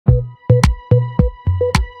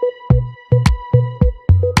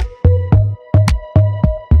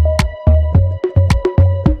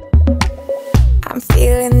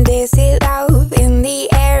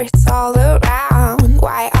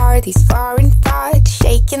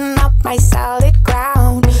shaking up my solid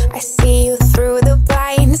ground. I see you through the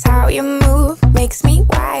blinds. How you move makes me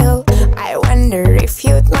wild. I wonder if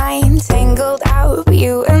you'd mind, tangled out,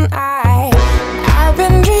 you and I. I've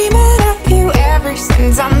been dreaming of you ever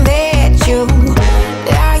since I met you.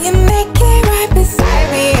 Lying naked right beside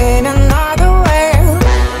me in another world.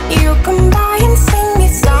 You come by and sing me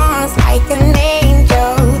songs like an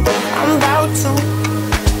angel. I'm about to,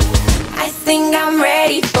 I think I'm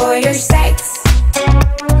ready for your sex.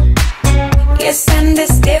 Yes, and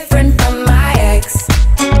it's different from my ex.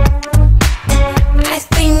 I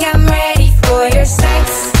think I'm ready for your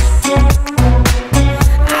sex.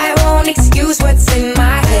 I won't excuse what's in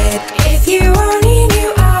my head. If you only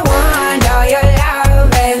knew I want all your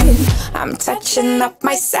loving. I'm touching up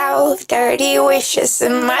myself, dirty wishes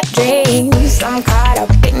in my dreams. I'm caught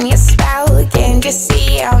up in your spell, can't you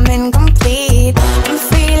see I'm incomplete? I'm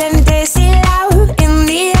feeling dizzy, loud in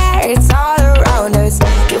the air, it's all around us.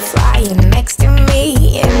 You're flying next to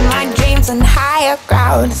me in my dreams on higher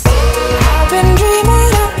grounds. I've been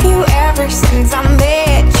dreaming of you ever since I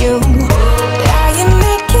met you. Lying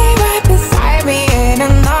naked right beside me in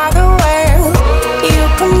another world. You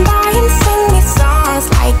come by and sing me songs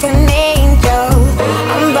like an angel.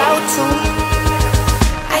 I'm about to,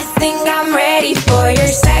 I think I'm ready for your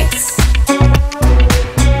sex.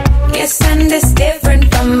 Yes, and it's different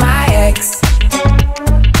from my ex.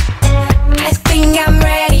 I think I'm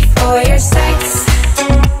ready for your sex.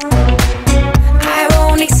 I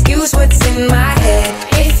won't excuse what's in my head.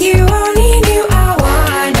 If you only knew I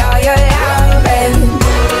want all your loving.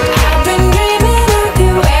 I've been dreaming of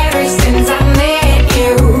you ever since I met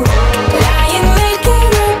you. Lying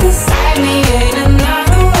naked right beside me in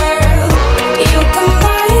another world. You come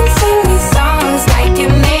by and sing me songs like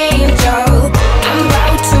an angel. I'm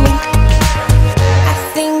about to, I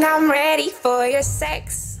think I'm ready for your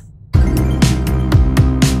sex.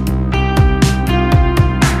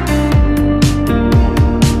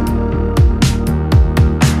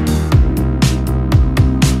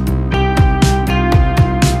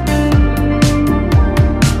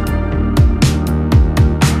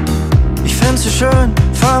 Ich find's so schön,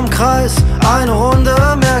 fahr im Kreis, eine Runde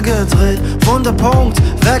mehr gedreht. Wunderpunkt,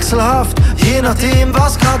 wechselhaft, je nachdem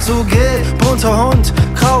was grad so geht. Bunter Hund,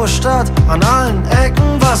 graue Stadt, an allen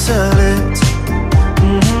Ecken was erlebt.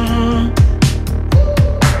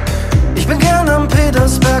 Ich bin gern am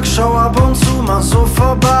Petersberg, schau ab und zu mal so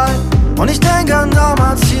vorbei. Und ich denk an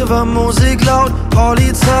damals, hier war Musik laut,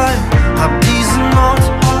 Polizei. Hab diesen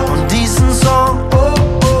Mund und diesen Song, oh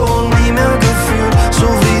oh, nie mehr gefühlt, so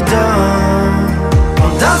wie da.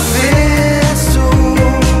 Und da fehlst du.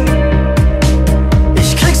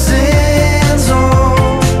 Ich krieg Sehnsucht,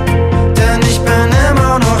 denn ich bin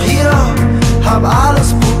immer noch hier. Hab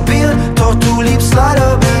alles probiert, doch du liebst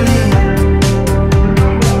leider Berlin.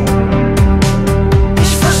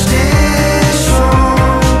 Ich versteh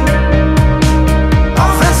schon,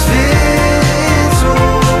 auch wenn's weh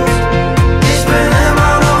tut. Ich bin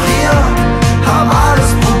immer noch hier, hab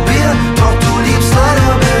alles probiert, doch du liebst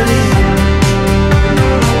leider Berlin.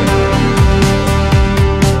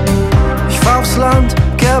 Ich fahr aufs Land,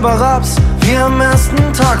 gelber Raps, wie am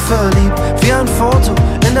ersten Tag verliebt. Wie ein Foto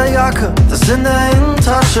in der Jacke, das in der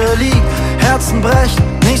Innentasche liegt. Herzen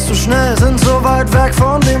brechen, nicht so schnell, sind so weit weg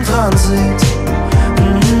von dem Transit.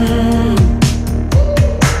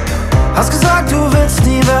 Hast gesagt, du willst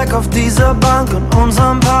nie weg auf dieser Bank in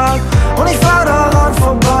unserem Park. Und ich fahr daran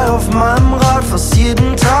vorbei auf meinem Rad fast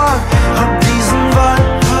jeden Tag. Hab diesen Wald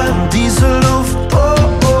und diese Luft, oh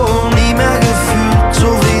oh, nie mehr gefühlt, so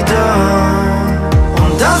wie da.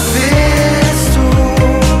 Und da fehlst du.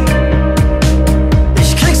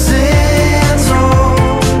 Ich krieg Sehnsucht,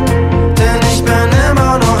 denn ich bin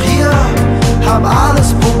immer noch hier. Hab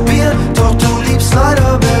alles probiert, doch du liebst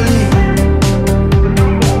leider Berlin.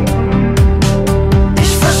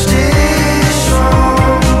 Ich versteh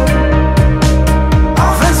schon,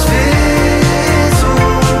 auch wenn's weh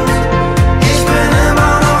tut. Ich bin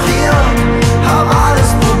immer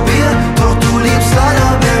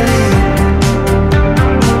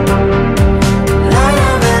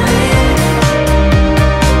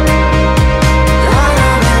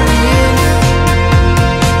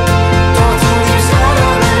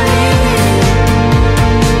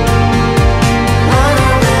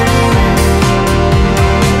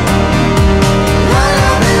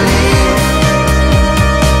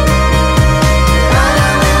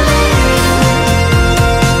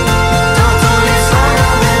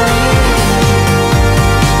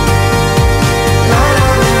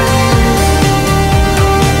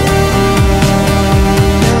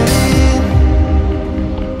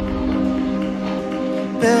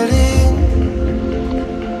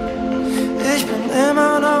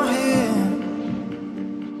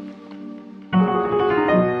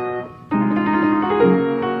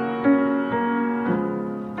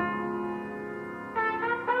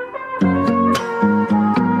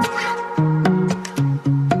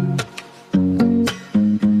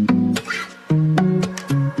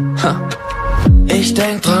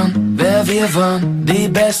waren die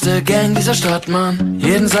beste Gang dieser Stadt, Mann.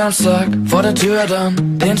 Jeden Samstag vor der Tür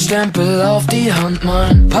dann den Stempel auf die Hand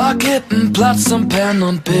malen. Paar Kippen, Platz zum Pennen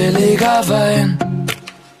und billiger Wein.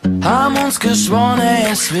 Haben uns geschworen,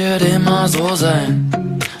 ey, es wird immer so sein.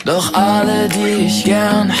 Doch alle, die ich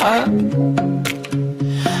gern hab,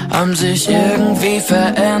 haben sich irgendwie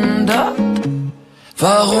verändert.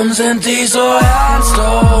 Warum sind die so ernst,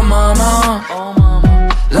 oh Mama?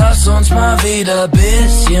 Lass uns mal wieder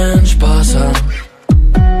bisschen Spaß haben.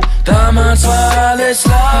 Damals war alles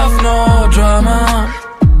Love, no Drama.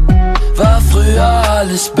 War früher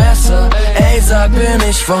alles besser. Ey, sag, bin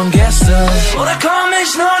ich von gestern? Oder komm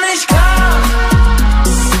ich noch nicht klar?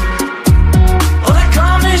 Oder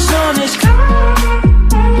komm ich noch nicht klar?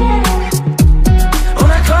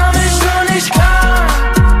 Oder komm ich noch nicht klar?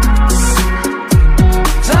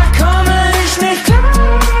 Sag, komme ich nicht klar?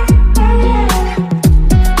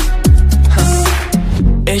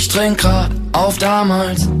 Ich trink grad auf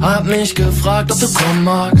damals, hab mich gefragt, ob du kommen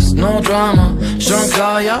magst. No Drama, schon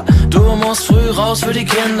klar, ja, du musst früh raus für die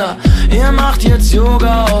Kinder. Ihr macht jetzt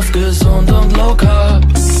Yoga auf gesund und low carb.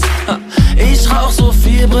 Ich rauch so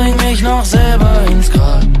viel, bring mich noch selber ins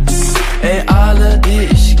Grab. Ey, alle, die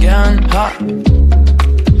ich gern hab,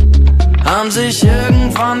 haben sich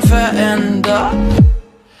irgendwann verändert.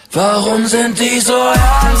 Warum sind die so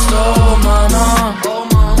ernst, oh Mama?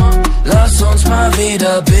 Lass uns mal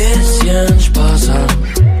wieder bisschen Spaß haben.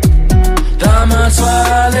 Damals war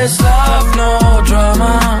alles Love, no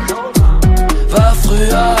Drama. War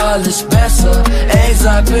früher alles besser. Ey,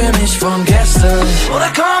 sag, bin ich von gestern? Oder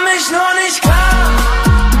komm ich noch nicht klar?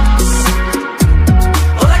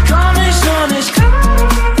 Oder komm ich noch nicht klar?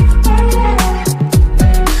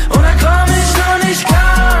 Oder komm ich noch nicht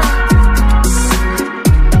klar?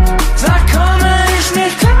 Sag, komme ich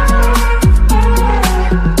nicht klar?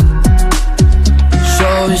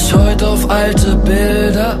 Schau ich heute auf alte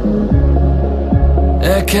Bilder,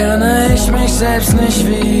 erkenne ich mich selbst nicht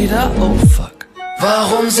wieder. Oh fuck.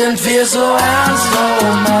 Warum sind wir so ernst, oh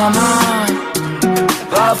Mama?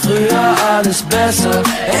 War früher alles besser.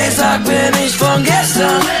 Ey, sag, bin ich von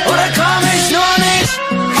gestern? Oder komm ich noch nicht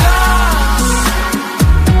klar?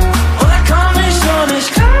 Oder komm ich noch nicht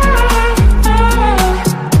klar?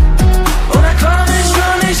 Oder komm ich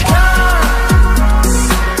noch nicht klar?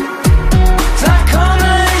 Sag,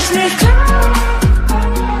 komme ich nicht klar?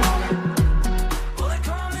 Oder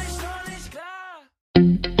komm ich noch nicht klar?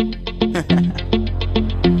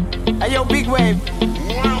 Hey yo, Big Wave,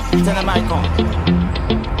 turn the mic on.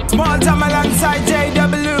 Small time alongside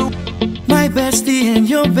JW. My bestie and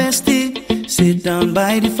your bestie sit down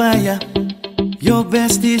by the fire. Your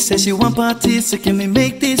bestie says she want parties, so can we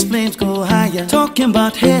make these flames go higher? Talking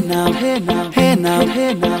about hey now, hey now, hey now,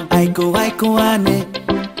 hey now. Aiko, ane.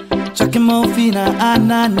 Chucking more fina,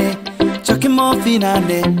 anane. Chucking more fina,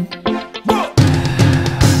 ane.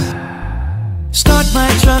 Start my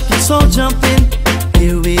truck, let's all jump in.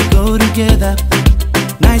 Here we go together.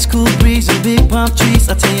 Nice cool breeze and big palm trees.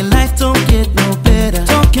 I tell you, life don't get no better.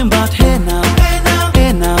 Talking about hey now, hey now,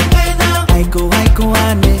 hey now, hey now. Aiko,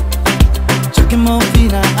 ane. Chucking more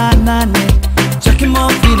fina, anane. Chucking more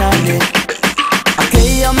fina, ane.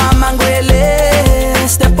 Okay, your mama ngwele,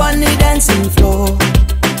 step on the dancing floor.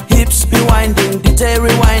 Hips be winding, DJ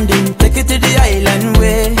rewinding, take it to the island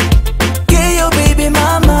way. Okay, your baby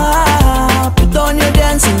mama, put on your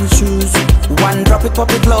dancing shoes. One drop it,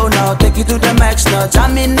 pop it low now, take it to the max now.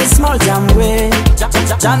 Jam in the small jam way,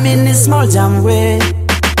 jam in the small jam way.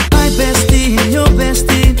 My bestie and your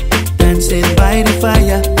bestie dancing by the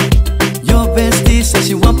fire. Your bestie says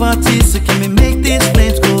she want parties, so can we make these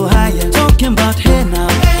flames go higher? Talking about hey now,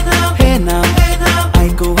 hey now, hey now, hey now.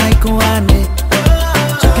 Aiko, ane.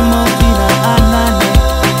 Chucking more fina,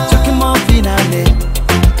 anane. Chucking more fina, ane.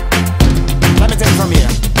 Let me take it from here.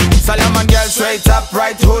 Solomon girl straight up,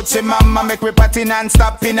 right hoochie mama. Make me party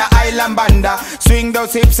non-stop in a island banda. Swing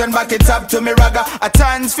those hips and back it up to me ragga. A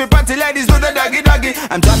chance for party ladies do the doggy doggy.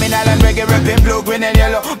 I'm drumming island reggae, rapping blue, green and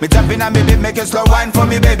yellow. Me jumping and me beat, make a slow wine for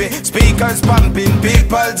me baby. Speakers pumping,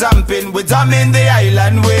 people jumping. We drumming the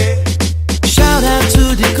island way. Shout out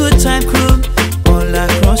to the good time crew all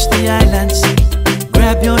across the islands.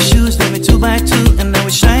 Grab your shoes, let me 2x2, and now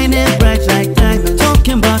we're shining bright like diamonds.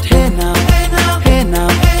 Talking about hey now, hey now, hey now,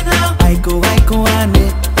 hey now. Aiko, ane.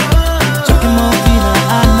 Chucking more fina,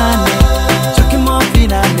 anane. Chucking more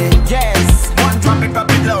fina, ane. Yes, one drop it, pop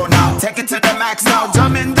it low now. Take it to the max now,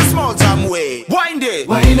 jump in the small jam way. Wind it.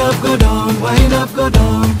 Wind up, go down, wind up, go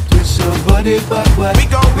down. Twist your body backward.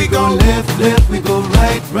 We go left, left, we go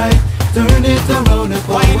right, right. Turn it around and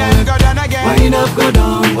forward. Wind and go down again. Wind up, go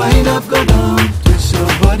down, wind up, go down. Twist twist your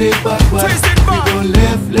body backward. We go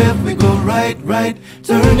left, left, we go right, right.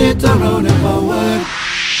 Turn it around and forward.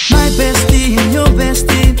 My bestie and your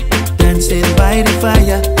bestie dancing by the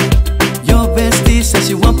fire. Your bestie says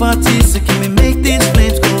she want parties, so can we make these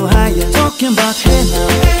flames go higher? Talking about hey now,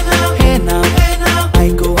 hey now, hey now, hey now. I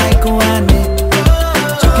go, ane.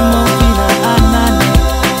 Chucking more fina, anane.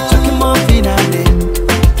 Chucking more finale.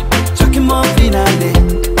 Chucking more finale.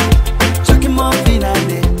 Chucking more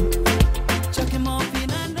finale. Chucking more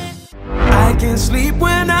finale. I can sleep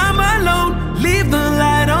when I'm alone. Leave the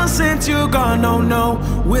light on since you're gone. Oh no,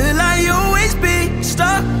 will I always be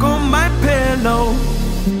stuck on my pillow?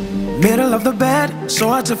 Middle of the bed, so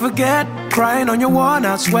hard to forget. Crying on your worn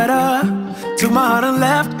out sweater. Took my heart and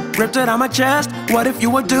left, ripped it out my chest. What if you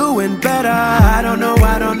were doing better? I don't know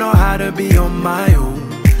how to be on my own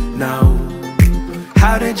now.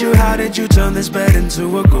 How did you turn this bed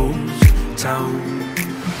into a ghost town?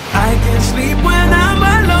 I can't sleep when I'm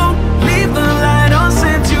alone. Leave the light on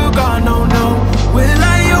since you're gone. Oh no, will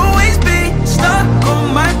I always be stuck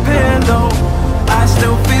on my pillow? I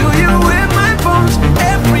still feel you in my bones.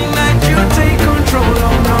 Every night you take control.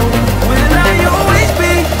 Oh no, will I always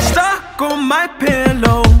be stuck on my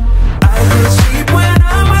pillow? I can't sleep when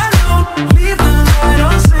I'm alone. Leave the light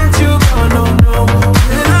on since you're gone. Oh no,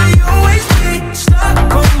 will I always be stuck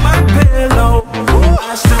on my pillow?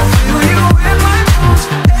 I still feel you in my bones.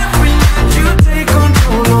 Every night you take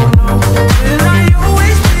control. Oh no, will I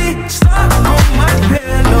always be stuck on my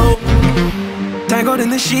pillow? Tangled in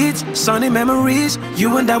the sheets, sunny memories.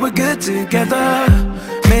 You and I were good together.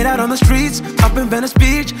 Made out on the streets, up in Venice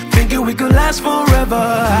Beach, thinking we could last forever.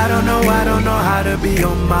 I don't know how to be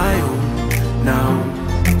on my own now.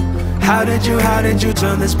 How did you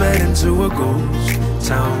turn this bed into a ghost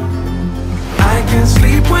town? I can't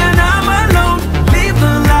sleep when I'm alone. Leave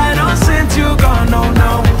the light on since you're gone. Oh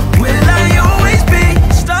no, will I always be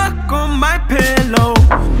stuck on my pillow?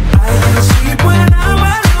 I can't sleep when I'm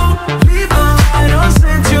alone. Leave the light on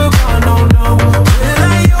since you're gone. Oh no, will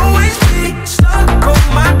I always be stuck on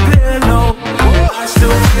my pillow? I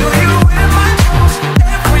still feel you in my bones.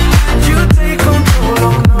 Every night you take control.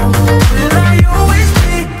 Oh no, will I always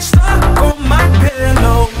be stuck on my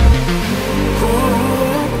pillow?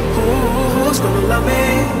 Who's gonna love me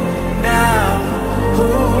now?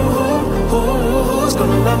 Who's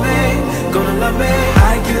gonna love me? Gonna love me?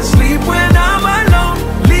 I can't sleep when I'm alone.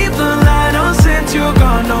 Leave the light on since you're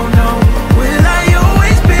gone. Oh no, will I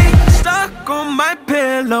always be stuck on my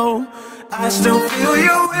pillow? I still feel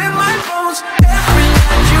you in my bones. Every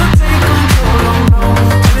night you take control. Oh no,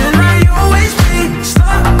 will I always be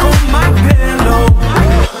stuck on my pillow?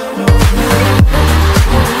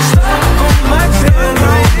 Stuck on my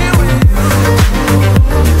pillow.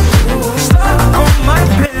 Stuck on my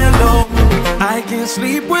pillow. I can't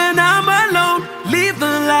sleep when I'm alone. Leave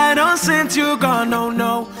the light on since you're gone. Oh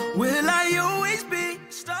no, will I always be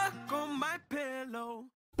stuck on my pillow?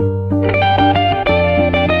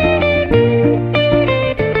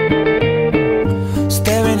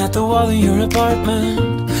 Staring at the wall in your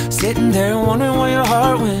apartment, sitting there wondering where your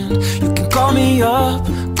heart went. You can call me up,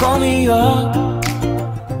 call me up.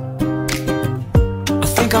 I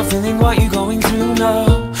think I'm feeling what you're going through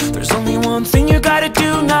now. There's only one thing you gotta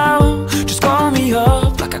do now. Just call me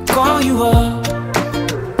up like I call you up.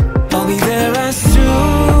 I'll be there as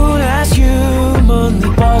soon as humanly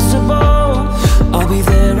possible. I'll be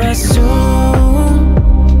there as soon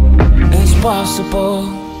as possible.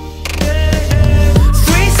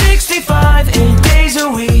 365, 8 days a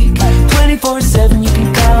week, 24/7, you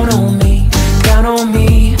can count on me. Count on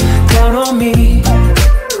me, count on me.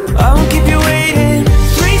 I won't keep you waiting.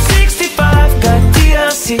 365, got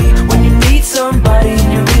DLC. When you need somebody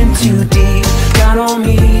and you're in too deep, count on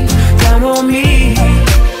me, count on me.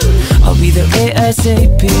 I'll be there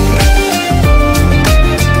ASAP.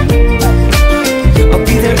 I'll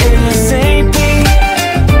be there ASAP.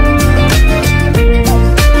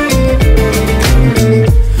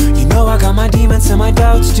 You know I got my demons and my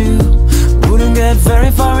doubts too. Wouldn't get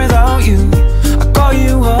very far without you. I call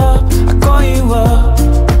you up, I call you up.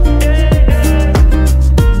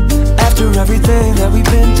 After everything that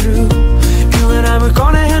we've been through, you and I were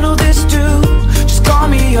gonna handle this too. Just call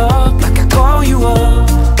me up like I call you up.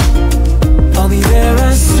 I'll be there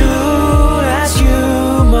as soon as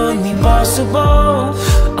humanly possible.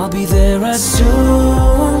 I'll be there as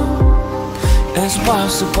soon as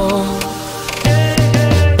possible.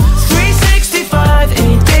 365,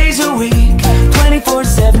 8 days a week,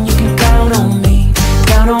 24/7, you can count on me.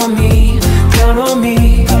 Count on me, count on me.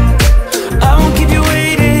 I won't keep you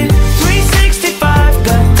waiting. 365,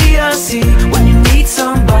 got DLC. When you need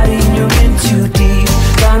somebody and you're in too deep,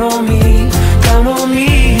 count on me, count on me.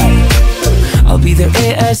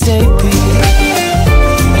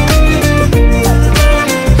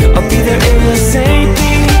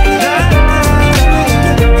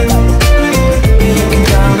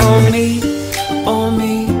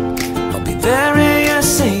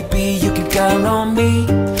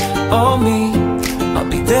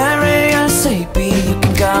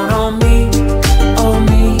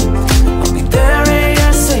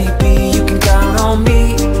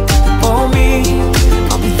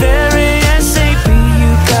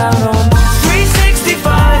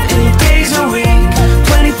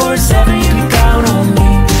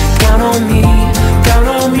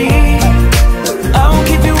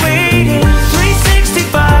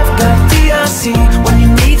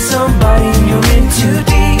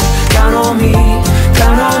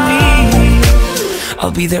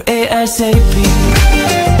 there ASAP.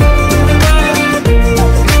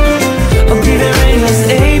 I'll be there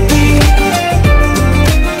ASAP.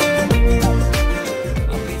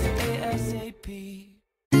 I'll be there ASAP.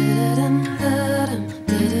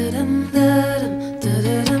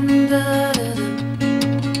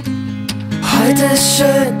 Heute ist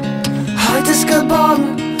schön, heute ist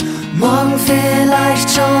geborgen, morgen vielleicht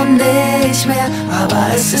schon nicht mehr,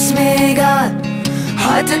 aber es ist mir egal.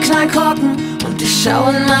 Heute knallen Korken und ich schaue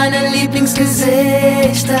in meine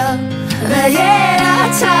Lieblingsgesichter. Wär jeder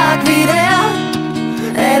Tag wie der,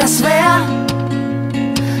 ey, das wär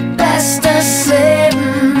bestes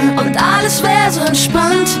Leben und alles wär so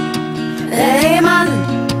entspannt. Ey Mann,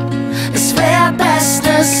 es wär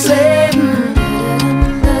bestes Leben.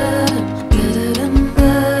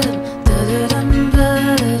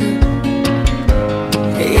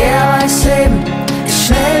 Leben ist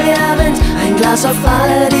schnell wie der Wind, ein Glas auf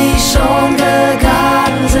alle, die schon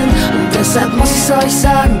gegangen sind. Und deshalb muss ich's euch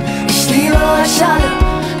sagen, ich liebe euch alle.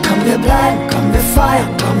 Komm, wir bleiben, komm, wir feiern,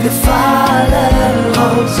 komm, wir fallen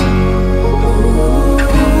raus.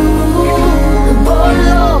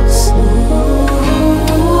 Bodenlos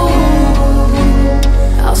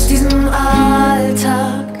aus diesem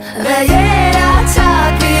Alltag. Wär jeder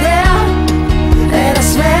Tag wie der, ey,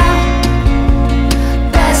 das wär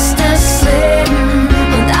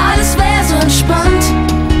entspannt.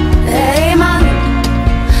 Ey Mann,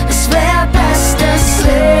 es wär bestes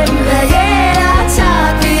Leben. Wär jeder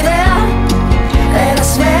Tag wie der, ey,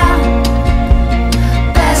 das wär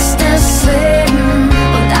bestes Leben.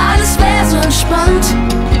 Und alles wär so entspannt.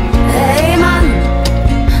 Ey Mann,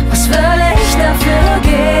 was würde ich dafür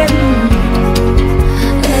geben?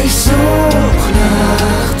 Ich such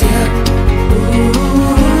nach dir.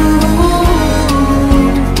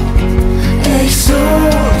 Ich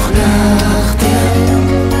such nach dir.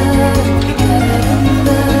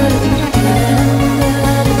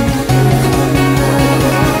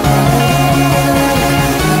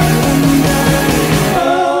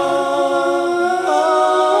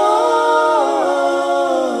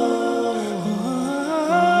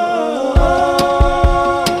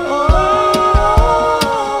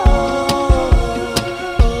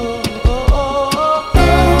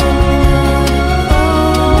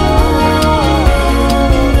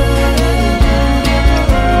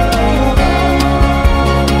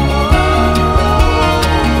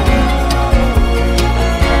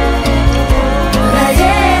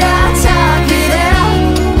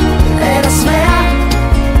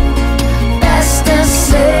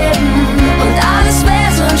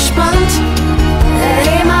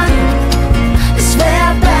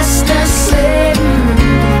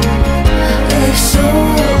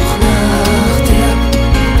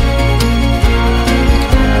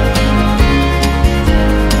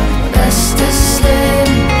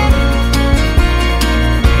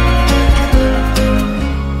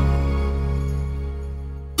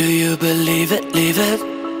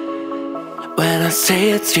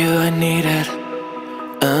 It's you I need it.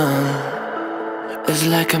 It's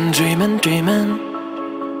like I'm dreaming,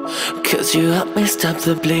 'cause you help me stop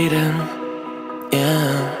the bleeding.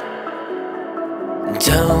 Yeah.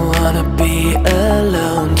 Don't wanna be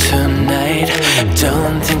alone tonight.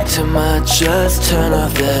 Don't think too much, just turn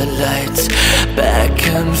off the lights. Back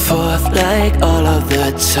and forth like all of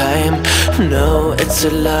the time. No, it's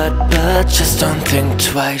a lot, but just don't think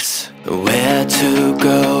twice. Where to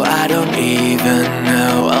go, I don't even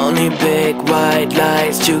know. Only big white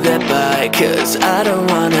lies to get by, 'cause I don't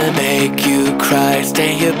wanna make you cry.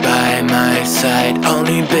 Stay here by my side.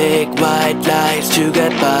 Only big white lies to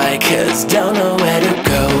get by, 'cause don't know where to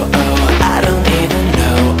go. Oh, I don't even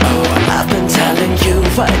know. Oh, I've been telling you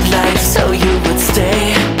white lies so you would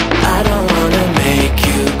stay. I don't wanna make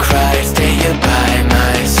you cry. Stay here by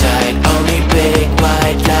my side. Only big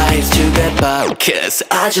white lies to get by, 'cause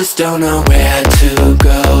I just don't know where to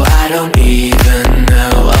go. I don't even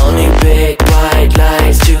know. Only big white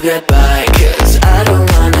lies to get by, 'cause I don't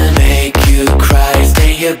wanna make you cry.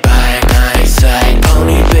 Stay here by my side.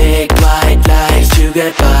 Only big white lies to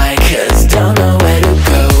get by, 'cause don't know where to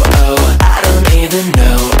go. Oh, I don't even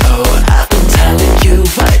know. Oh, I've been telling you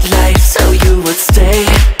white lies so you would stay.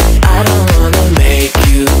 I don't wanna make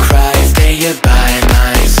you cry. Stay here by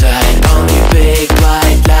my side. Only big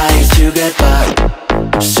white lies to get by,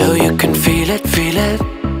 so you can feel it, feel it.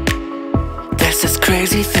 There's this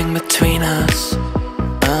crazy thing between us.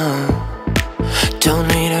 Don't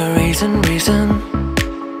need a reason.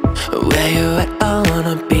 Where you at, I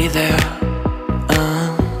wanna be there.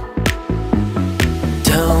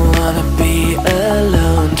 Don't wanna be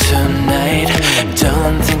alone tonight.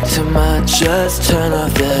 Don't think too much, just turn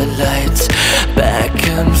off the lights. Back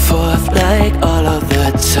and forth like all of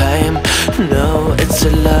the time. No, it's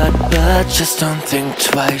a lot, but just don't think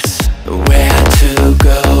twice. Where to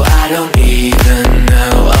go, I don't even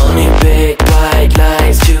know. Only big white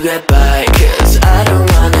lies to get by, 'cause I don't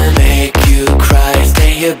wanna make you cry.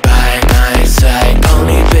 Stay here by my side.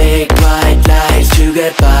 Only big white lies to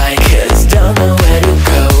get by, 'cause don't know where to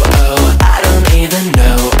go. Oh, I don't even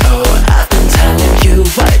know. Oh, I've been telling you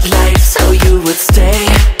white lies so you would stay.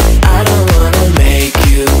 I don't wanna make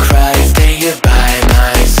you cry. Stay here by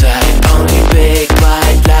my side. Only big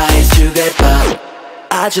white lies to get by.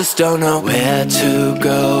 I just don't know where to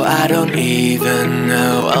go, I don't even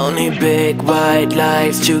know. Only big white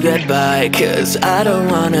lies to get by, 'cause I don't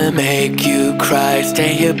wanna make you cry.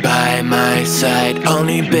 Stay here by my side.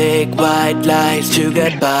 Only big white lies to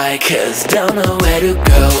get by, 'cause don't know where to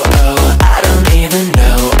go. Oh, I don't even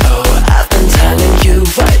know. Oh, I've been telling you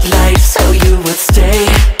white lies so you would stay.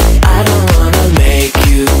 I don't wanna make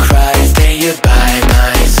you cry. Stay here by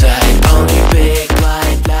my side. Only big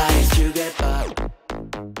white lies to get by.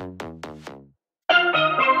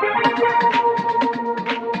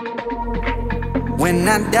 When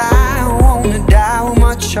I die, I wanna die with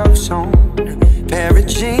my chucks on, pair of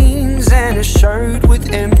jeans and a shirt with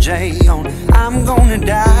MJ on. I'm gonna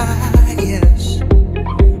die, yes,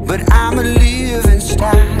 but I'ma live in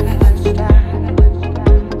style.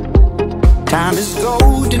 Time is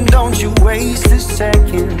gold and don't you waste a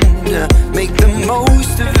second. Make the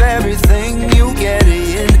most of everything you get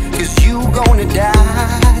in, 'cause you gonna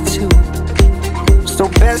die too. So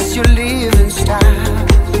best you live in style.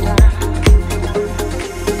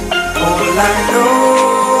 All I know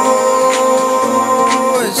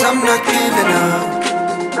is I'm not giving up.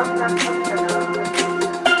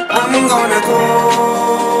 I'm gonna go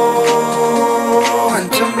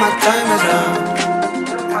until my time is up.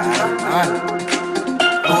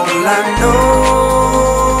 All I know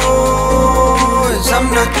is I'm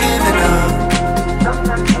not giving up.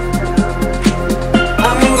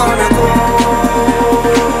 I'm gonna go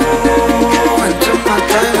until my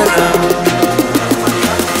time is up.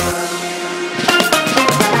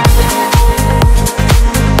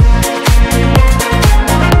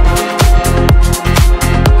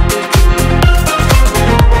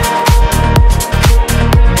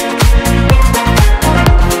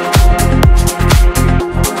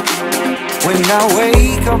 When I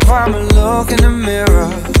wake up, I'ma look in the mirror.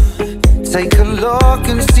 Take a look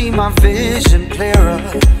and see my vision clearer.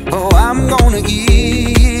 Oh, I'm gonna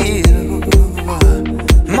give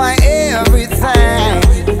my everything.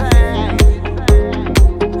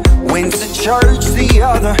 Went to church the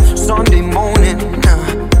other Sunday morning.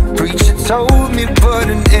 Preacher told me put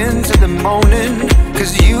an end to the moaning,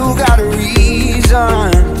 'cause you got a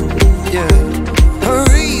reason, yeah, a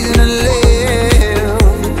reason to live.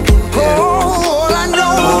 All I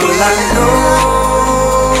know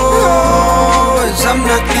is I'm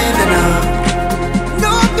not giving up.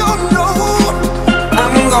 No, no,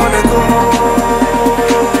 I'm gonna go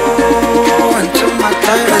until my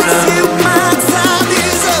time is up. Until my time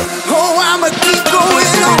is up. Oh, I'ma keep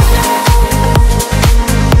going on.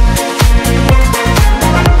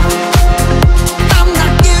 I'm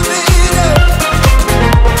not giving up.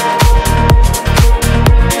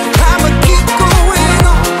 I'ma keep going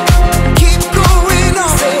on. Keep going on.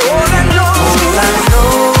 Say all I know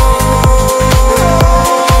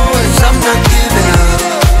is I'm not giving up.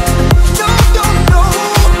 No,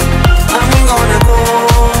 I'm gonna go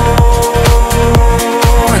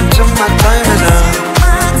until my time is up.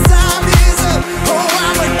 My time is up. Oh,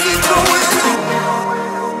 I'ma keep going on.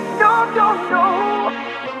 No.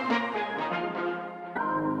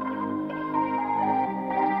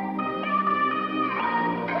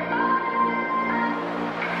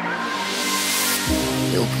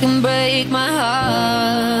 You can break my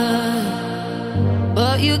heart,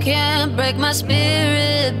 but you can't break my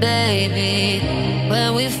spirit, baby.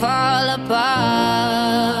 When we fall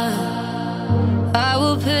apart, I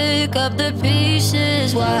will pick up the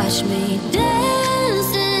pieces. Watch me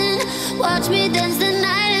dancing, watch me dance the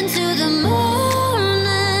night into the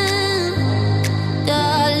morning.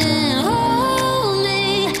 Darling, hold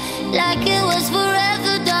me like it was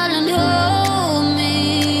forever, darling, hold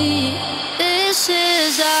me. This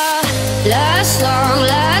is our last song,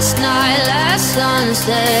 last night, last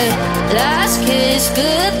sunset, last kiss,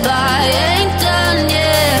 goodbye, ain't done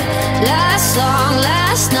yet. Last song,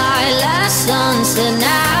 last night, last sunset.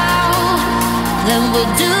 Now, then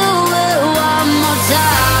we'll do it one more time.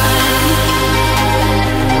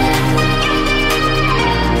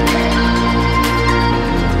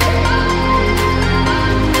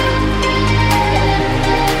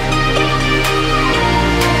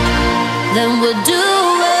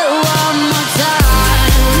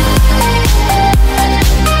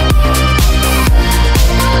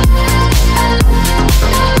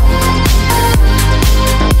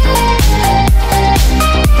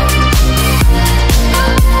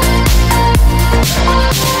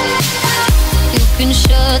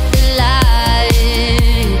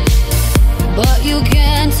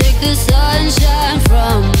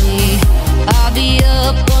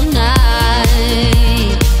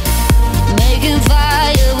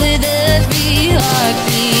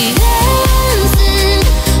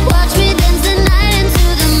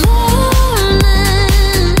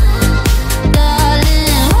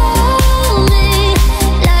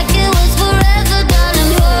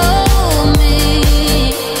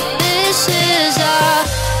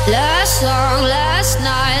 song, last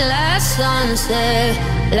night, last sunset,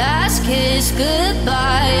 last kiss,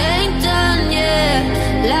 goodbye, ain't done yet.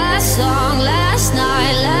 Last song, last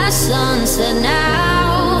night, last sunset.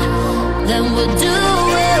 Now, then we'll do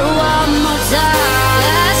it one more time.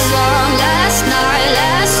 Last song, last night,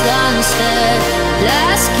 last sunset,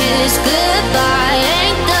 last kiss, goodbye,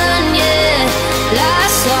 ain't done yet.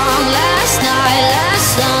 Last song, last night,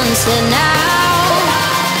 last sunset. Now,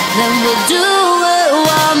 then we'll do it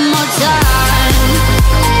one more time.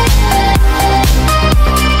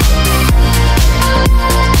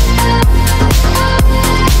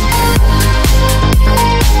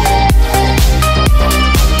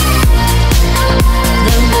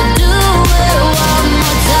 Then we'll do it one more time. Then we'll do it one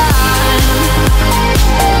more time.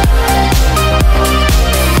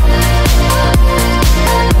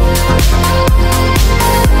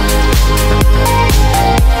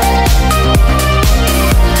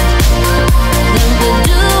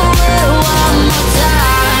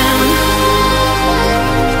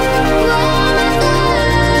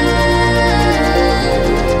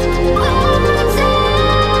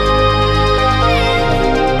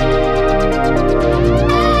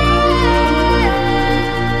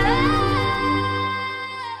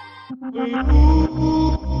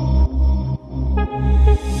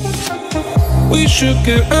 We should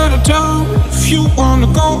get out of town. If you wanna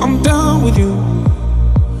go, I'm down with you.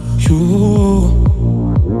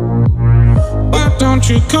 Why don't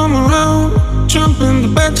you come around? Jump in the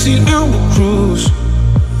backseat and we'll cruise.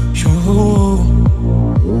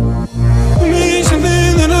 Need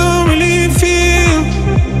something that I really feel.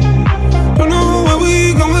 Don't know where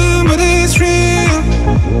we going, but it's real.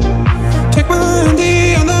 Take my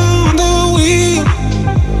hand on the wheel.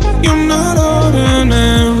 You're not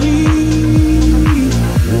ordinary.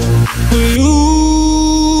 With you,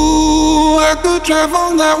 I could drive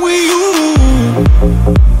on that with you.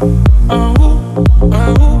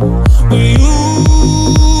 With you,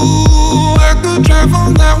 I could drive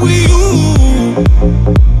on that with you.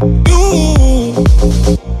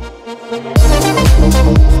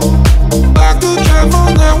 I could drive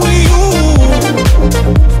on that with you.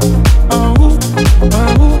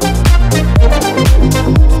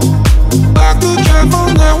 I could drive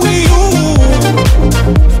on that with you.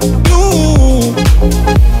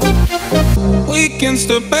 We can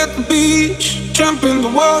step at the beach, jump in the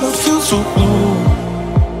water, feel so blue.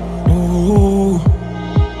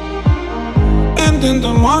 And in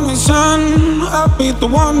the morning sun, I'll be the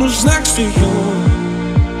one who's next to you.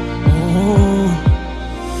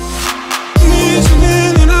 Need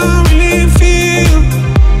something that I really feel.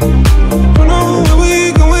 Don't know where we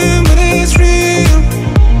going, but it's real.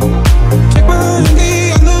 Take my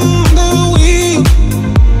hand on the wheel.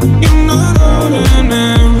 You're not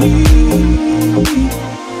ordinary.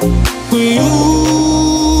 With you,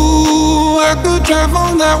 I could drive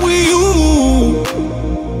on that with you.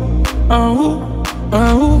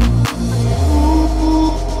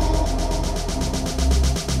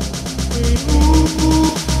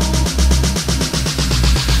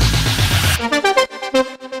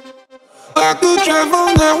 I could drive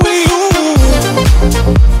on that with you.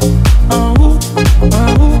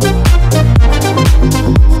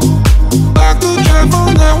 I could drive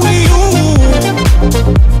on that with you.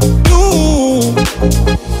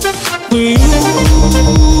 With you,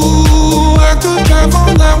 I could drive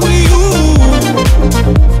on that with you.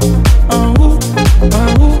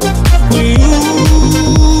 With you,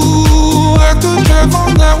 I could drive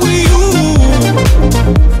on that with you.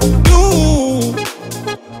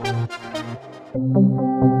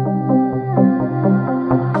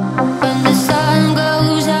 When the sun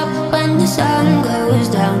goes up, when the sun goes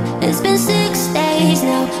down. It's been 6 days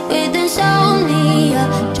now with insomnia.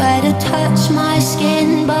 Try to touch my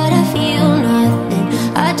skin,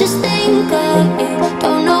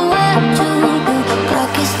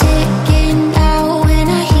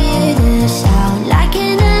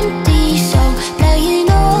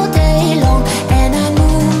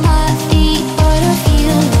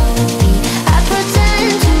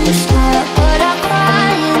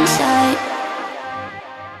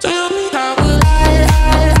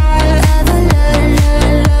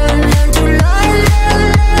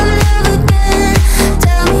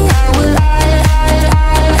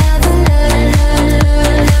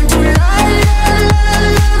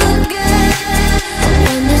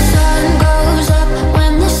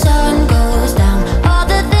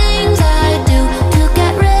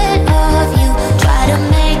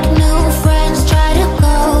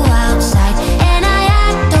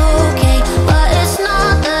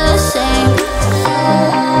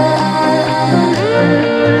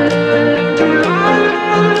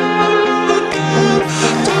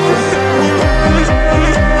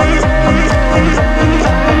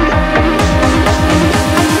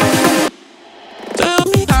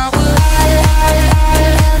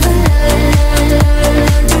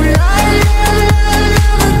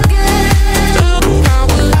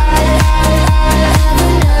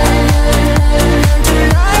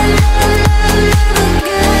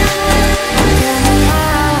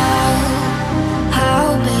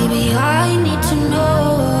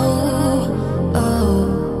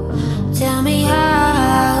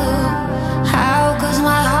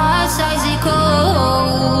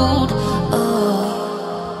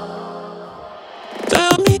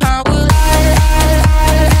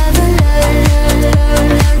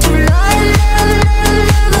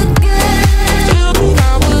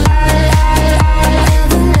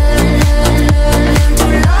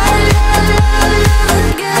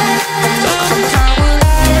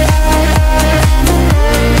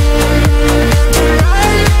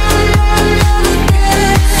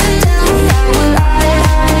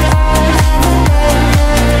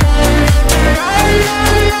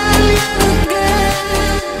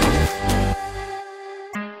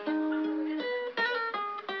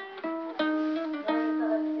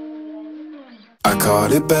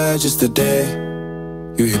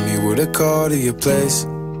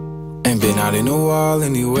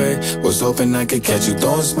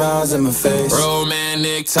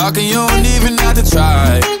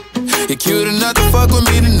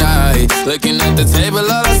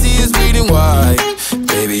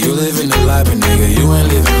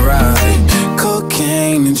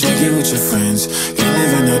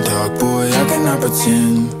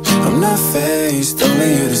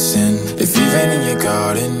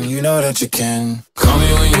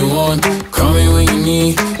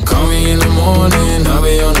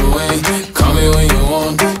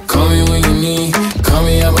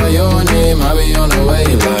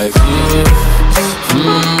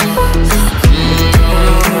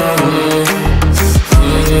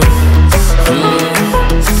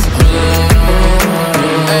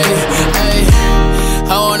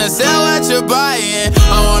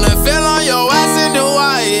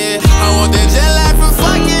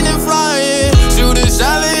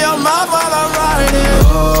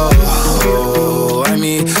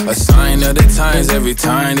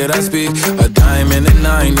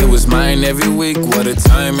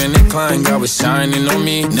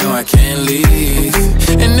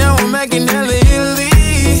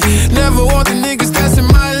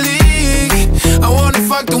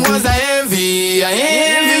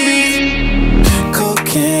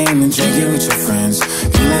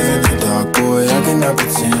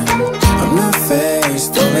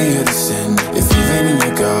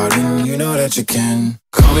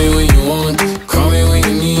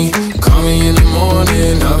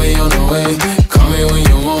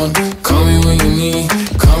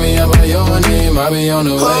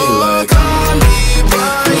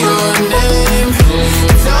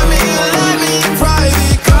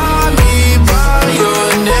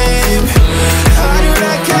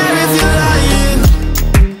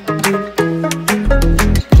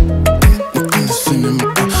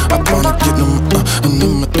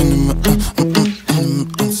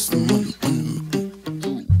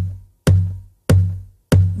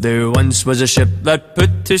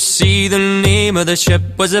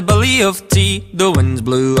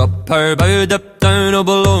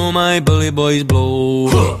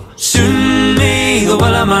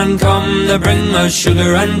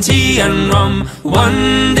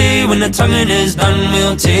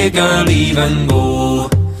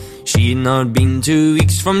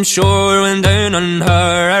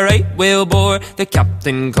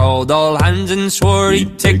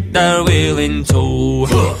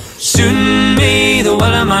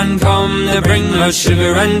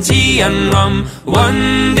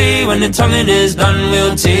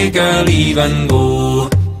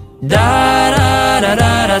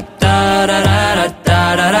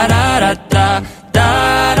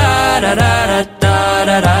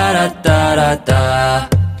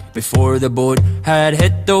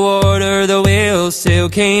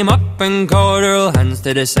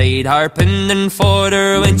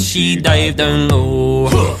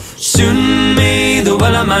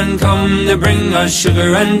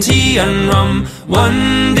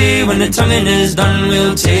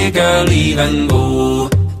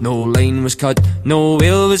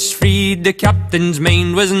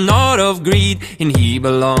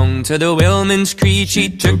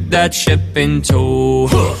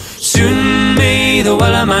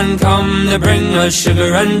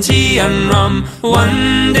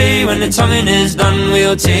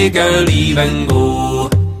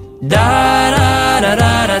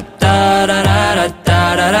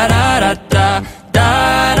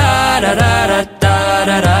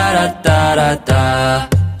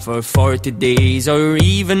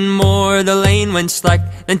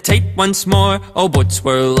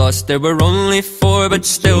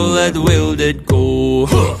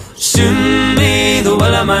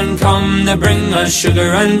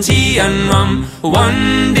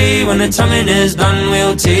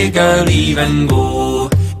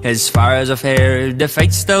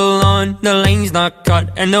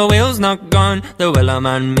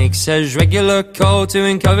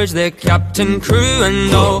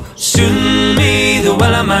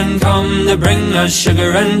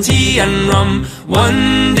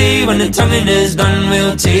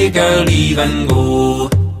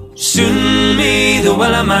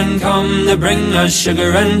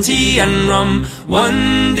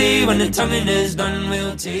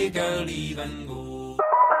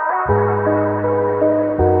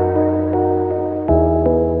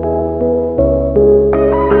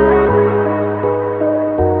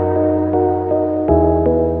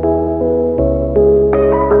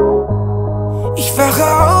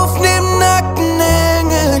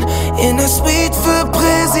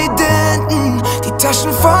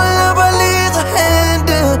 Taschen voll, aber leere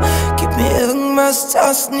Hände. Gib mir irgendwas,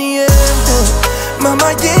 das nie endet.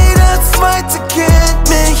 Mama, jeder Zweite kennt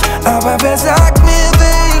mich, aber wer sagt mir,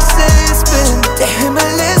 wer ich selbst bin? Der Himmel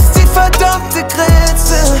ist die verdammte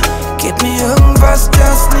Grenze. Gib mir irgendwas,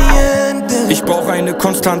 das nie endet. Ich brauch eine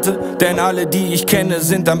Konstante, denn alle, die ich kenne,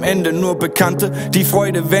 sind am Ende nur Bekannte. Die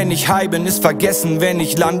Freude, wenn ich high bin, ist vergessen, wenn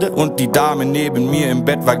ich lande. Und die Dame neben mir im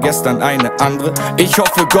Bett war gestern eine andere. Ich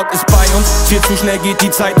hoffe, Gott ist bei uns, viel zu schnell geht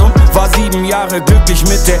die Zeit um. War 7 Jahre glücklich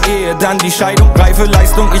mit der Ehe, dann die Scheidung. Reife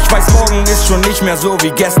Leistung, ich weiß, morgen ist schon nicht mehr so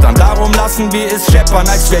wie gestern. Darum lassen wir es scheppern,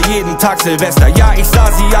 als wär jeden Tag Silvester. Ja, ich sah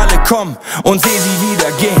sie alle kommen und seh sie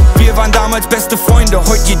wieder gehen. Wir waren damals beste Freunde,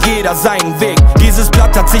 heute geht jeder seinen Weg. Dieses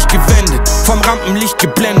Blatt hat sich gewendet, vom Rampenlicht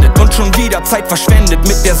geblendet und schon wieder Zeit verschwendet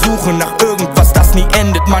mit der Suche nach irgendwas, das nie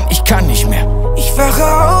endet. Mann, ich kann nicht mehr. Ich wache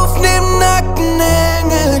auf neben nackten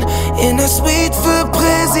Engeln in der Suite für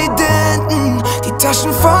Präsidenten. Die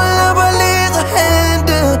Taschen voll, aber leere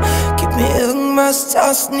Hände. Gib mir irgendwas,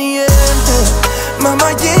 das nie endet.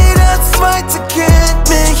 Mama, jeder Zweite kennt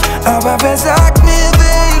mich, aber wer sagt mir,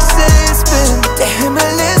 wer ich selbst bin? Der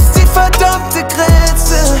Himmel ist die verdammte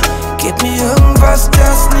Grenze. Gib mir irgendwas,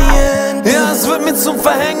 das nie endet. Ja, es wird mir zum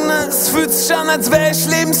Verhängnis. Fühlt sich an, als wär ich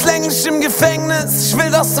lebenslänglich im Gefängnis. Ich will,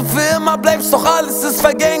 dass du für immer bleibst, doch alles ist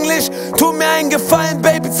vergänglich. Tu mir einen Gefallen,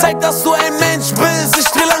 Baby, zeig, dass du ein Mensch bist. Ich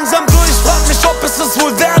dreh langsam durch, frag mich, ob es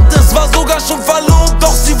wohl wert ist. War sogar schon verlobt,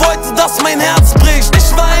 doch sie wollte, dass mein Herz bricht.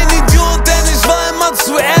 Ich war ein Idiot, denn ich war immer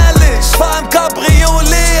zu ehrlich. Fahr im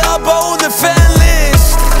Cabriolet, aber ohne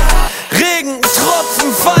Fernlicht. Regen,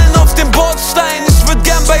 Tropfen fallen auf den Bordstein. Ich würd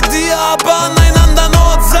gern bei dir, aber an einem anderen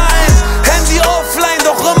Ort sein. Handy offline,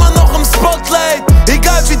 doch immer noch im Spotlight.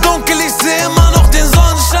 Egal wie dunkel, ich seh immer noch den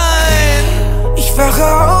Sonnenschein. Ich wache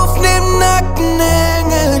auf neben nackten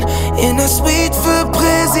Engeln in der Suite für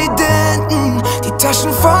Präsidenten. Die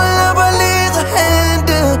Taschen voll, aber leere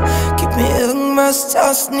Hände. Gib mir irgendwas,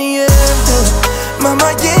 das nie endet.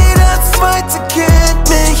 Mama, jeder Zweite kennt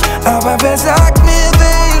mich, aber wer sagt mir,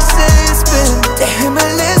 wer ich selbst bin? Der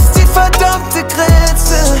Himmel ist die verdammte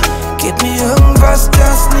Grenze. Gib mir irgendwas,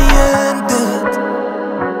 das nie endet.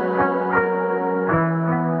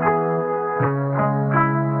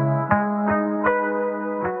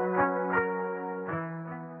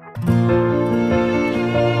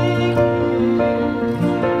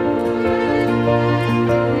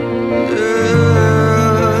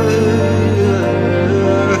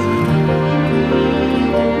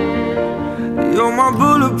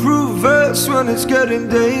 When it's getting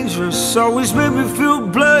dangerous, always make me feel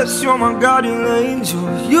blessed. You're my guardian angel.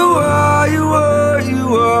 You are, you are,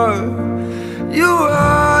 you are. You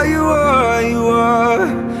are, you are, you are.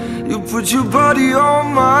 You put your body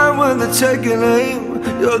on mine when they're taking aim.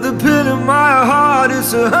 You're the pin in my heart,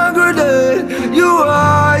 it's a hand grenade. You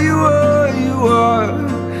are, you are, you are.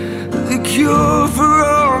 The cure for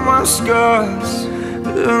all my scars.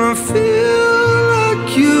 And I feel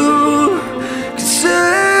like you can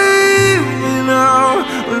save me now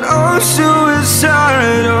when I'm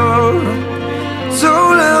suicidal.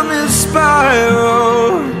 Don't let me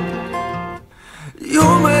spiral. You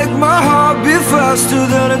make my heart beat faster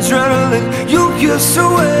than adrenaline. You kiss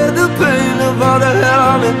away the pain of all the hell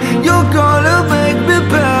I'm in. You're gonna make me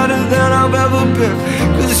better than I've ever been.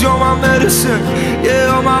 Cause you're my medicine, yeah,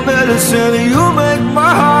 you're my medicine. You make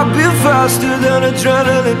my heart beat faster than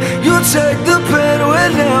adrenaline. You take the pain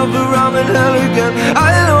whenever I'm in hell again. I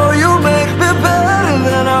know you make me better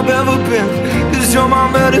than I've ever been. Cause you're my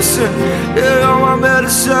medicine, yeah, you're my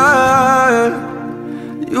medicine.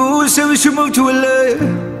 You always say we should move to LA.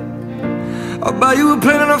 I'll buy you a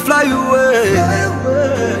plane and I'll fly you away.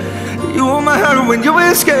 You want my heroin, you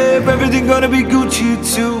escape. Everything gonna be Gucci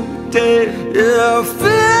today. Yeah, I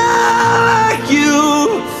feel like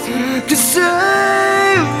you can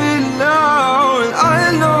save me now. And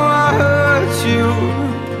I know I hurt you,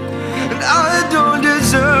 and I don't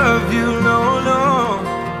deserve you, no, no.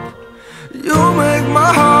 You make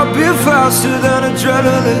my heart beat faster than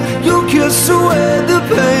adrenaline. You kiss away the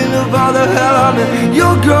pain of all the hell I'm in.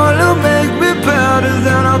 You're gonna make me better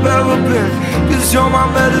than I've ever been. Cause you're my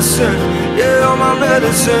medicine, yeah, you're my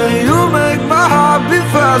medicine. You make my heart beat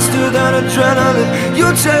faster than adrenaline.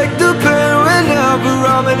 You take the pain whenever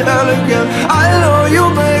I'm in hell again. I know you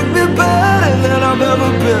make me better than I've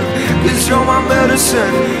ever been. Cause you're my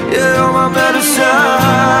medicine, yeah, you're my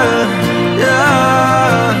medicine.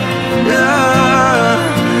 Yeah. Yeah,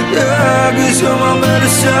 yeah, cause you're my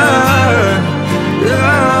medicine.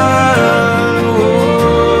 Yeah, oh,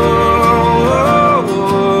 oh,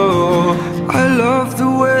 oh. I love the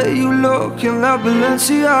way you look and that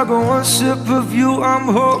Balenciaga, one sip of you, I'm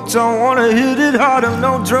hooked. I wanna hit it harder,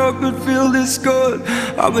 no drug could feel this good.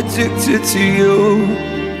 I'm addicted to you.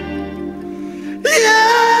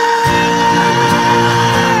 Yeah,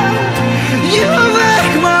 you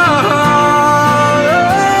make my heart.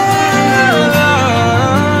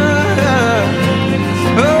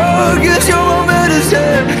 Oh, guess you're my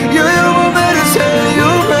medicine. You're my medicine. You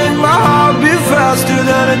make my heart beat faster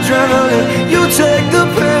than adrenaline. You take the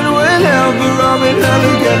pain whenever I'm in hell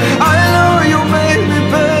again. I know you make me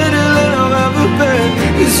better than I've ever been.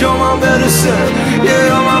 'Cause you're my medicine. Yeah,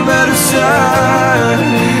 you're my medicine.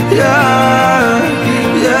 Yeah,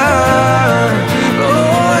 yeah.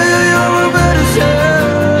 Oh, yeah, you're my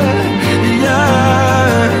medicine.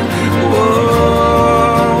 Yeah. Whoa.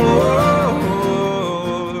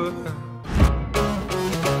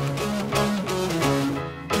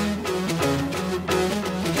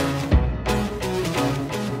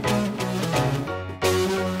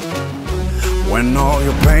 When all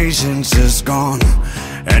your patience is gone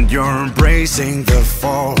and you're embracing the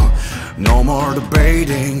fall, no more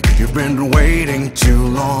debating, you've been waiting too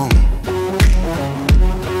long.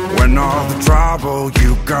 When all the trouble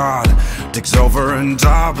you got takes over and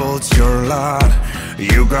doubles your lot,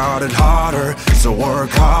 you got it harder, so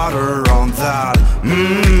work harder on that.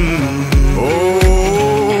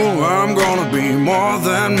 Oh, I'm gonna be more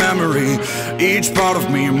than memory, each part of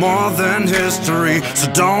me more than history. So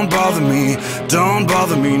don't bother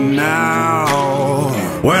me now.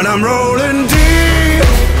 When I'm rolling deep,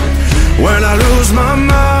 when I lose my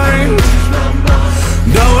mind,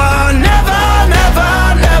 no, I never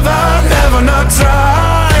not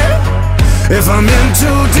try. If I'm in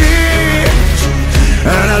too deep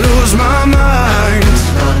and I lose my mind,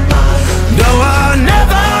 no, I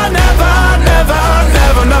never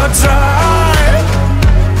not try.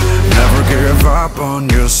 Never give up on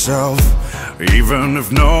yourself, even if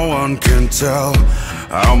no one can tell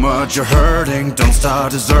how much you're hurting. Don't start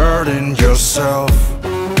deserting yourself.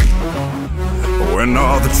 When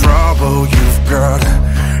all the trouble you've got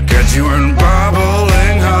gets you in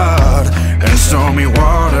bubbling hot and stormy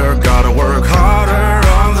water, gotta work harder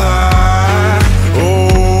on that.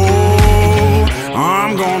 Oh,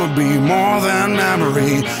 I'm gonna be more than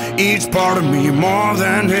memory, each part of me more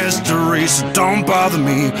than history. So don't bother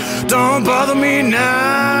me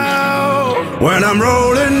now. When I'm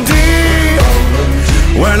rolling deep,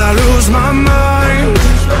 when I lose my mind,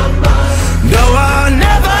 no, I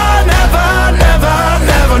never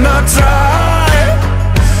not try.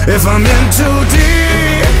 If I'm in too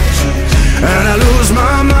deep and I lose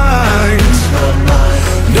my mind,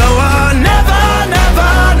 no, I never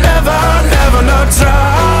not try.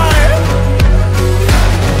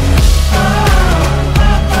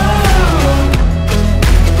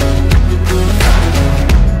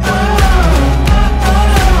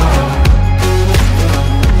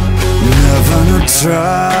 Never not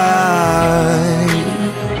try.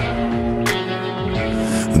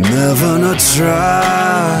 Never not try.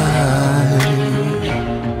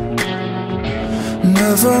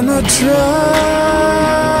 Never not try.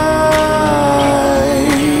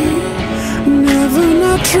 Never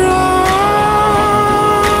not try.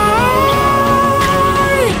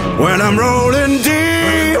 When I'm rolling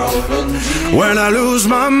deep, when I lose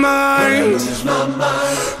my mind,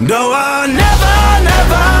 no, I never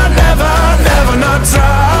not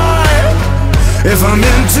try. If I'm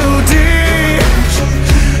in too deep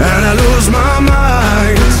and I lose my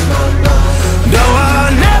mind, no, I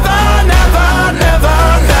never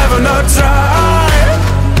not try.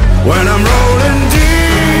 When I'm rolling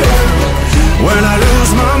deep, when I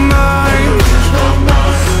lose my mind,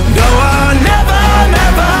 no, I never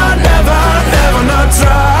not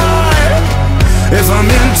try. If I'm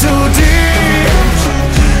in too deep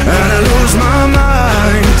and I lose my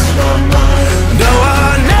mind, no, I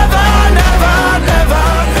never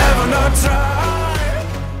not try.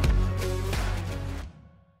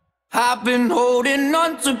 I've been holding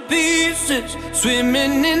on to pieces,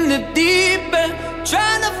 swimming in the deep end,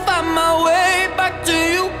 trying to find my way back to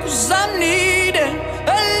you, 'cause I'm needing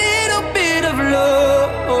a little bit of love,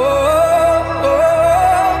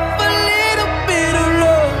 a little bit of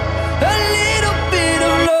love, a little bit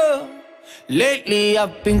of love. Lately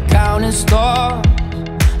I've been counting stars,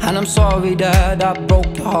 and I'm sorry that I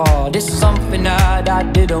broke your heart. It's something that I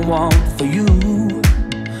didn't want for you,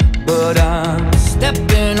 but I'm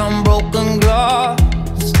stepping on broken glass,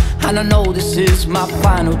 and I know this is my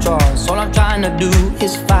final choice. All I'm trying to do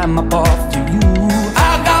is find my path to you.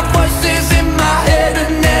 I got voices in my head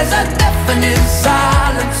and there's a deafening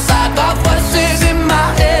silence. I got voices in my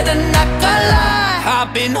head and I can't lie.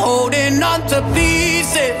 I've been holding on to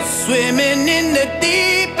pieces, swimming in the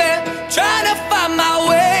deep end, trying to find my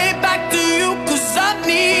way back to you, cause I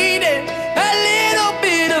needed a little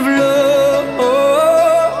bit of love,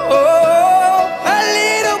 a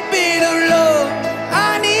little bit of love.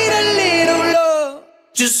 I need a little love.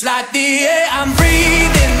 Just like the air I'm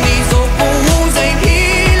breathing, these open wounds ain't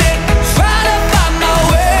healing. Trying to find my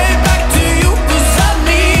way back to you, cause I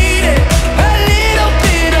needed a little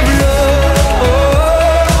bit of love,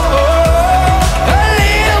 a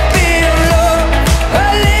little bit of love, a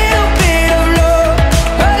little bit of love,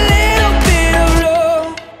 a little bit of love.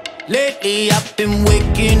 Lately I've been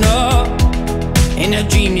waking up in a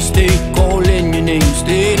dreamy state, calling your name,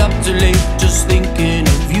 stayed up too late, just thinking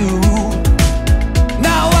of you.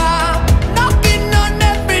 Now I'm knocking on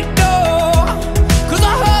every door, cause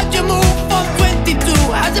I heard you move from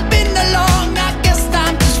 22. Has it been that long? I guess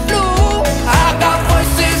time just flew. I got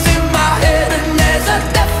voices in my head and there's a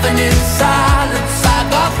deafening silence. I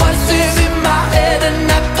got voices in my head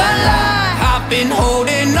and I can't lie. I've been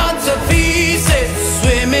holding on to pieces,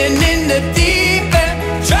 swimming in the deep end,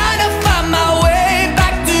 trying to find my way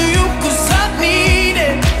back to you, cause I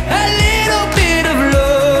needed a little bit of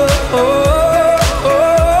love,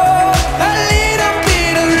 a little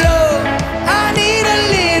bit of love. I need a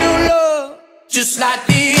little love. Just like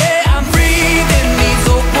the air I'm breathing, these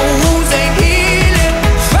open wounds ain't healing.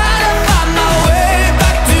 Trying to find my way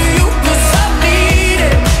back to you, cause I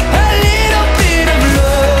needed a little bit of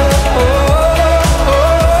love,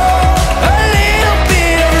 a little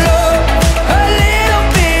bit of love, a little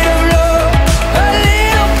bit of love, a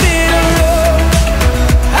little bit of love.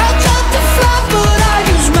 I tried to fly but I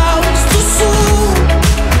use my wings too soon.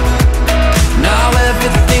 Now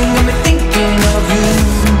everything got me thinking of you.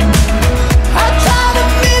 I tried a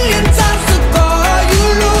million times to call you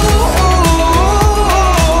loose.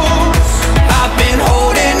 I've been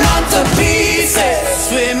holding on to pieces,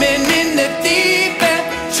 swimming in the deep end,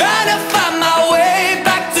 trying to find my way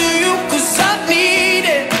back to you, cause I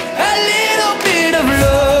needed a little bit of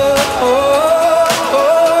love,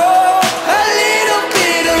 a little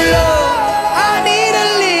bit of love. I need a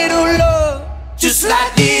little love. Just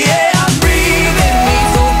like the air I'm breathing,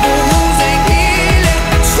 these open wounds ain't healing.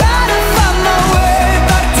 Trying to find my way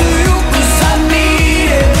back to you, cause I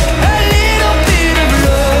needed a little bit of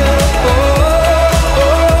love,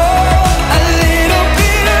 a little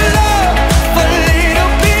bit of love, a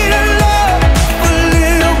little bit of love, a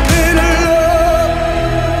little bit of love.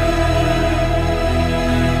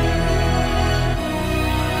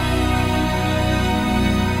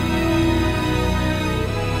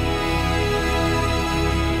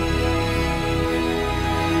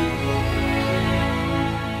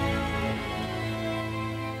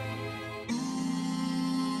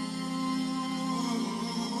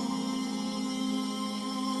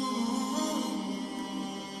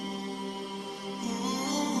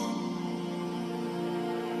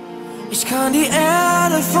 Ich kann die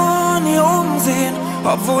Erde von hier oben sehen,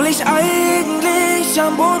 obwohl ich eigentlich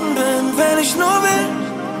am Boden bin. Wenn ich nur will,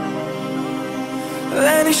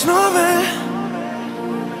 wenn ich nur will.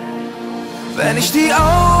 Wenn ich die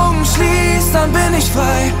Augen schließ, dann bin ich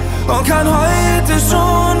frei und kann heute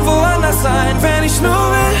schon woanders sein. Wenn ich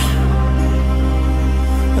nur will,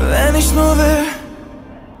 wenn ich nur will.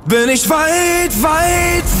 Bin ich weit,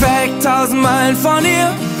 weit weg, 1000 Meilen von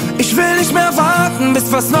dir. Ich will nicht mehr warten,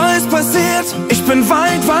 bis was Neues passiert. Ich bin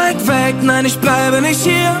weit, weit weg, nein, ich bleibe nicht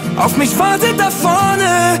hier. Auf mich wartet da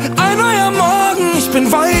vorne ein neuer Morgen. Ich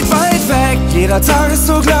bin weit, weit weg, jeder Tag ist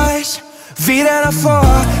so gleich wie der davor.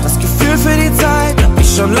 Das Gefühl für die Zeit hab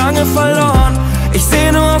ich schon lange verloren. Ich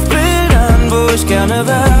seh nur auf Bildern, wo ich gerne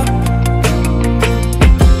wär.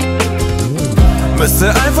 Müsste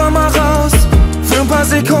einfach mal raus für ein paar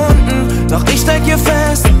Sekunden, doch ich steck hier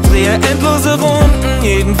fest, drehe endlose Runden.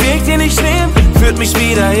 Jeden Weg, den ich nehm, führt mich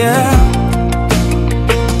wieder hierher.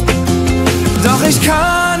 Doch ich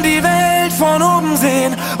kann die Welt von oben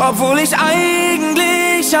sehen, obwohl ich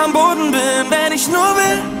eigentlich am Boden bin. Wenn ich nur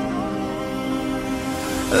will,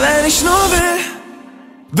 wenn ich nur will,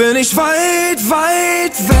 bin ich weit,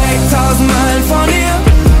 weit weg, 1000 Meilen von dir.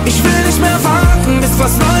 Ich will nicht mehr warten, bis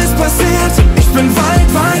was Neues passiert. Ich bin weit,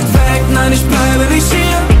 weit weg, nein, ich bleibe nicht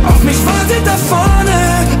hier. Auf mich wartet da vorne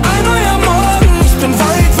ein neuer Morgen. Ich bin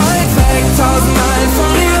weit, weit weg, 1000 Meilen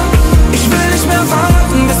von dir. Ich will nicht mehr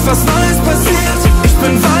warten, bis was Neues passiert. Ich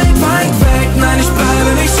bin weit, weit weg, nein, ich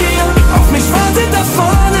bleibe nicht hier. Auf mich wartet da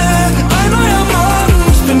vorne ein neuer Morgen.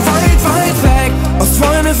 Ich bin weit, weit weg. Aus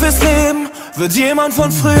Freunde fürs Leben wird jemand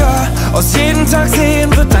von früher. Aus jedem Tag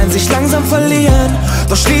sehen wird ein sich langsam verlieren.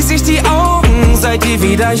 Doch schließ ich die Augen, seid ihr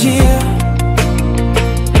wieder hier.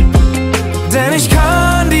 Denn ich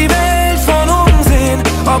kann die Welt von oben sehen,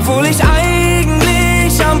 obwohl ich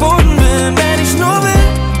eigentlich am Boden bin. Wenn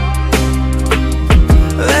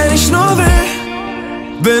ich nur will,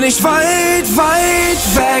 bin ich weit, weit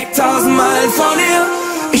weg, 1000 Meilen von dir.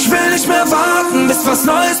 Ich will nicht mehr warten, bis was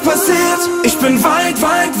Neues passiert. Ich bin weit,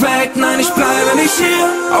 weit weg, nein, ich bleibe nicht hier.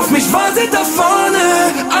 Auf mich wartet da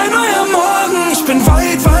vorne ein neuer Morgen. Ich bin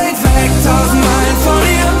weit, weit weg, 1000 Meilen von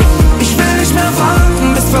dir. Ich will nicht mehr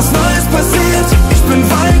warten, bis was Neues passiert. Ich bin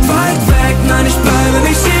weit, weit weg, nein, ich bleibe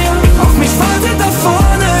nicht hier. Auf mich wartet da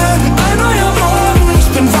vorne ein neuer Morgen. Ich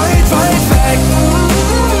bin weit, weit weg.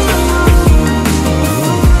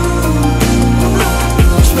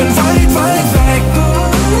 Ich bin weit, weit weg.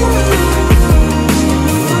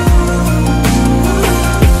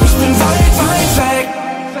 Ich bin weit, weit weg.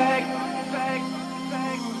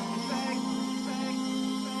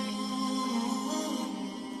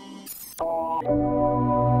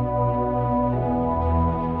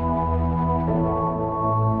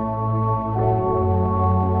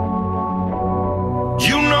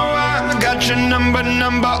 You know I got your number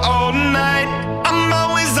all night. I'm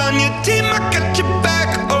always on your team, I got your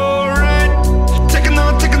back, alright. Taking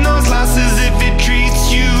those losses if it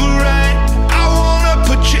treats you right. I wanna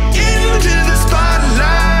put you into the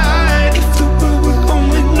spotlight. If the world would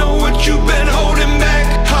only know what you've been holding back.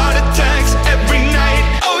 Heart attacks every night,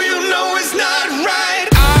 oh you know it's not right.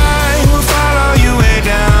 I will follow you way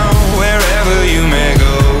down, wherever you may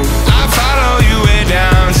go. I follow you way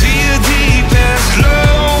down to your deepest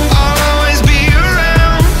low. I'll always be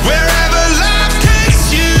around, wherever life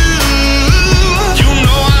takes you. You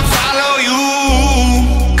know I follow you.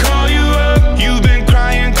 Call you up, you've been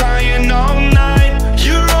crying all night.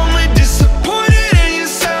 You're only disappointed in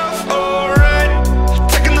yourself, alright.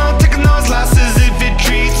 Taking those losses if it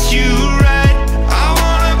treats you right. I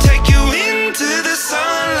wanna take you into the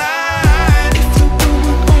sunlight. If the world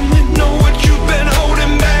would only know what you've been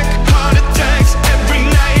holding back. Heart attacks every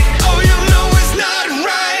night, oh you know it's not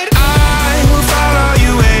right. I will follow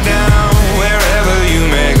you way down, wherever you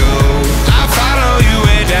may go. I follow you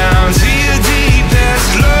way down to your deepest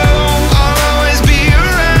low. I'll always be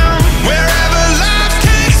around, wherever life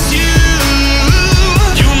takes you.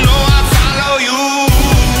 You know I follow you.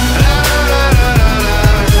 La la la la la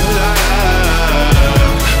la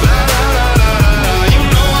la la. You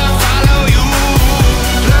know I follow you.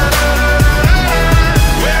 La la la la.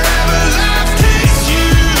 Wherever life takes you.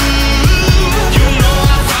 You know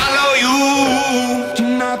I follow you.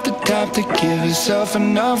 You're not the type to give yourself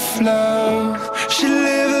enough love. She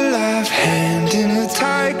live a life hand in a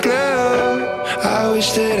tight glove. I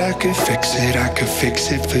wish that I could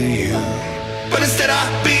fix it for you. But instead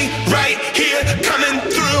I'll be right here coming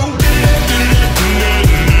through.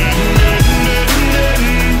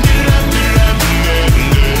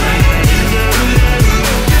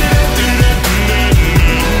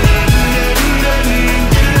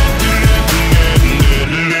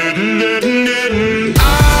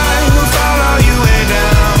 I will follow you way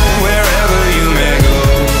down, wherever you may go.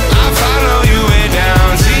 I follow you way down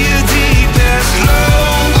to your deepest low.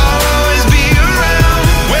 I'll always be around,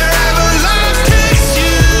 wherever life takes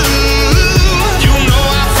you. You know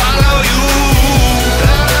I follow you.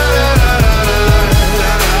 La la la la la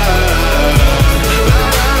la la.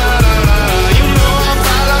 You know I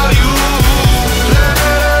follow you. La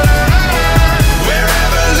la la la.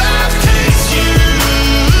 Wherever life takes you.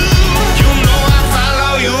 You know I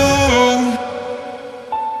follow you.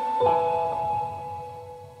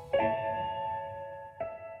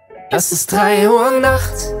 Es ist 3 Uhr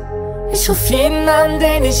nachts. Ich ruf jeden an,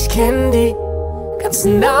 den ich kenn, die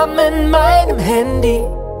ganzen Namen in meinem Handy.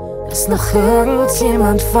 Ist noch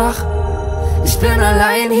irgendjemand wach? Ich bin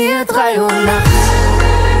allein hier, 3 Uhr nachts.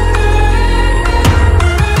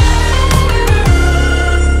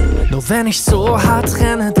 Nur wenn ich so hart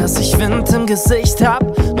renne, dass ich Wind im Gesicht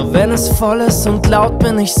hab. Nur wenn es voll ist und laut,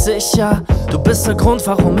 bin ich sicher. Du bist der Grund,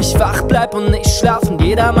 warum ich wach bleib und nicht schlafen.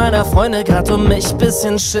 Jeder meiner Freunde grad um mich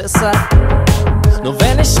bisschen Schiss hat. Nur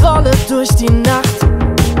wenn ich rolle durch die Nacht,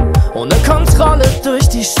 ohne Kontrolle durch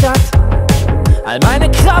die Stadt, all meine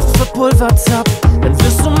Kraft verpulvert ab, dann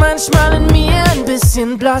wirst du manchmal in mir ein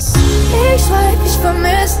bisschen blass. Ich schreib, ich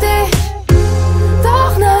vermiss dich,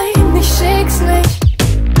 doch nein, ich schick's nicht.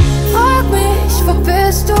 Frag mich, wo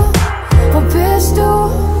bist du, wo bist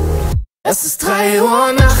du? Es ist 3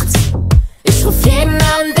 Uhr nachts. Ich ruf jeden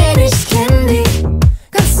an, den ich kenn, die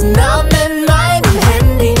ganzen Namen in meinem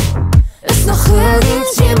Handy. Ist noch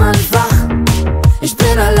irgendjemand wach? Ich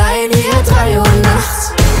bin allein hier, 3 Uhr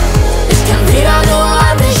nachts. Ich kann wieder nur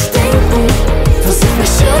an dich denken, versuch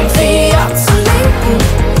mich irgendwie abzulenken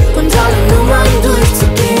und alle Nummern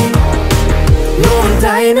durchzugehen.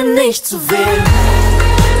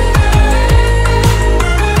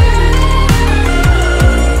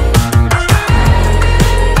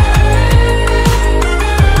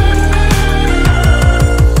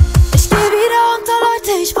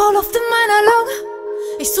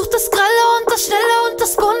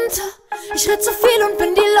 Ich red zu viel und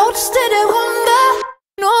bin die lauteste der Runde.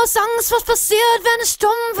 Nur aus Angst, was passiert, wenn es stumm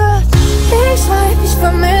wird. Ich weiß, ich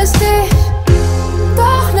vermiss dich.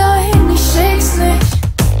 Doch nein, ich schick's nicht.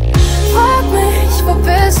 Frag mich, wo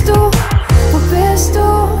bist du? Wo bist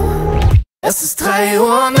du? Es ist 3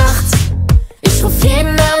 Uhr nachts. Ich ruf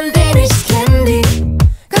jeden an, den ich kenn. Die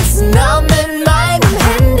ganzen Namen in meinem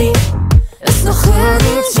Handy. Ist noch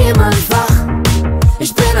irgendjemand wach?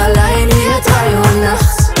 Ich bin allein hier 3 Uhr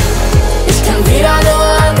nachts. Ich kann wieder nur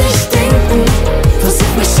an dich denken.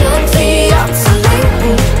 Versuch mich irgendwie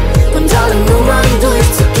abzulenken und alle Nummern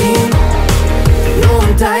durchzugehen, nur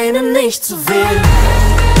um deine nicht zu wählen.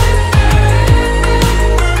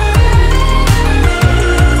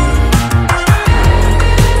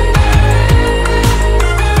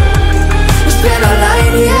 Ich bin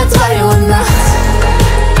allein hier 3 Uhr nachts.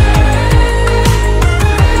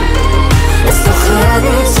 Ist doch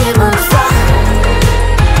irgendjemand wach?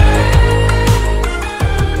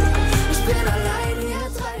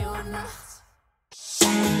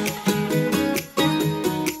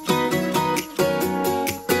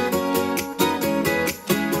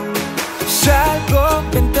 Salgo,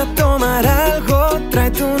 vente a tomar algo,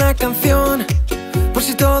 tráete una canción, por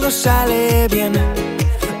si todo sale bien.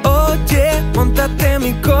 Oye, móntate en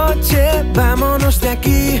mi coche, vámonos de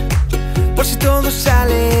aquí, por si todo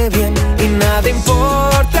sale bien. Y nada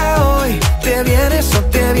importa hoy, te vienes o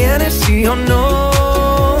te vienes, sí o no.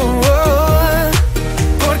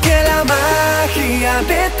 Porque la magia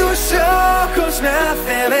de tus ojos me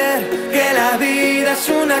hace ver que la vida es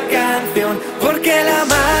una canción. Porque la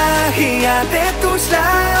magia de tus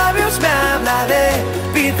labios me habla de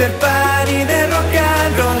Peter Pan y de rock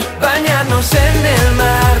and roll. Bañarnos en el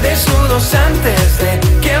mar desnudos antes de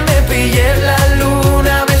que me pille la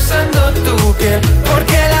luna besando tu piel.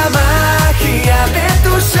 Porque la magia de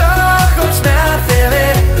tus ojos me hace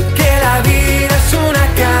ver que la vida es una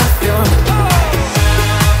canción.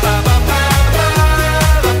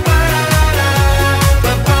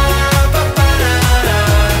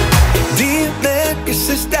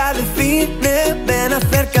 Ven,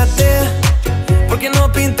 acércate, porque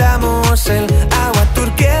no pintamos el agua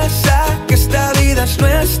turquesa, que esta vida es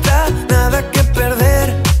nuestra, nada que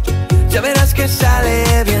perder, ya verás que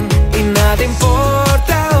sale bien. Y nada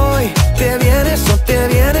importa hoy, te vienes o te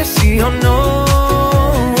vienes, sí o no.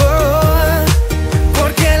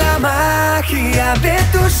 Porque la magia de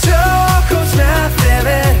tus ojos me hace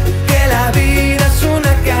ver que la vida es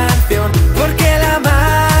una canción. Porque la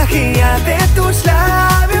magia de tus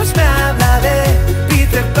labios me habla de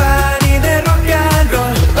Peter Pan y de rock and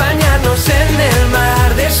roll. Bañarnos en el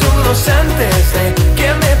mar desnudos antes de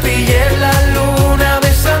que me pille la luna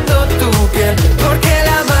besando tu piel. Porque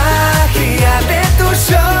la magia de tus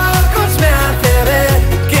ojos me hace ver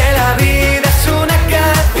que la vida es una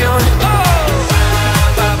canción.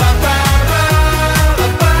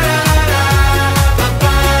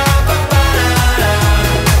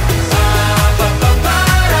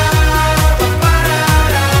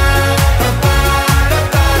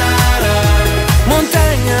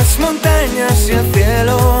 Montañas y el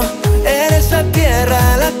cielo, eres la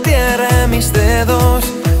tierra en mis dedos.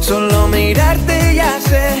 Solo mirarte ya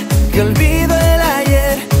sé que olvido el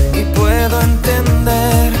ayer y puedo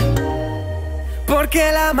entender.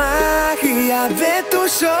 Porque la magia de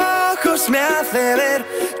tus ojos me hace ver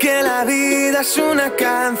que la vida es una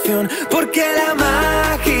canción. Porque la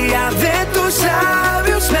magia de tus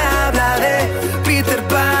labios me habla de Peter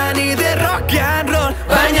Pan y de rock and roll.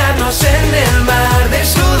 Bañarnos en el mar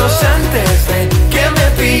desnudos antes de que me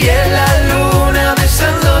pille la luna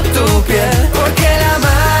besando tu piel. Porque la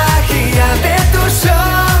magia de tus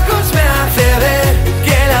ojos me hace ver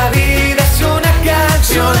que la vida es una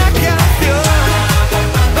canción.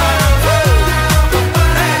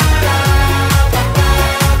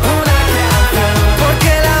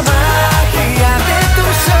 Porque la magia de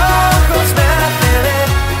tus ojos me hace ver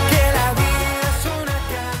que la vida es una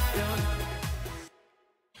canción.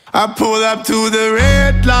 I pulled up to the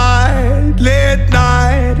red light, late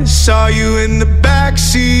night. I saw you in the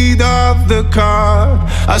backseat of the car.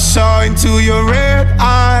 I saw into your red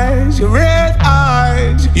eyes, your red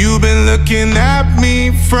eyes. You've been looking at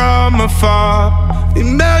me from afar.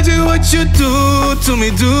 Imagine what you do to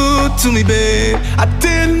me, babe. I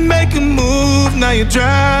didn't make a move, now you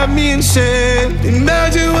drive me insane.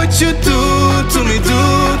 Imagine what you do to me,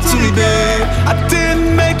 babe. I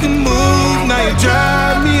didn't make a move, now you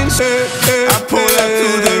drive me insane. I pull up to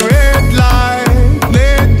the red light,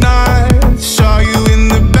 late night. Saw you in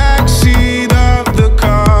the backseat of the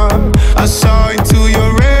car. I saw into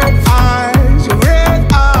your red eyes, your red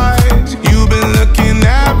eyes. You've been looking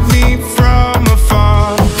at me from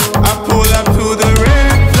afar. I pull up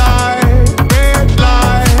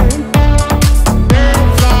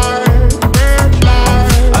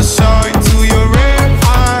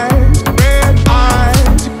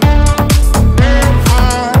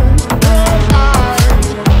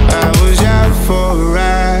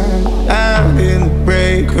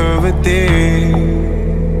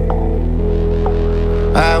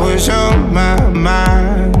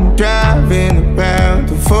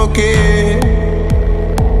forget.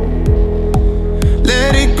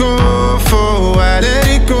 Let it go for a while, let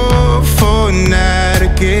it go for a night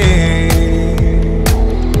again.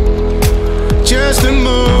 Just a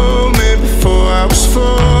moment before I was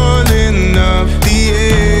falling off the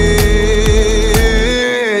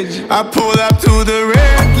edge. I pulled up to the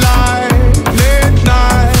red light, late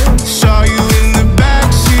night. Saw you in the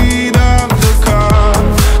backseat of the car.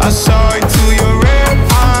 I saw it through your red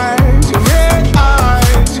eyes, your red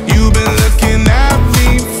eyes. You've been looking at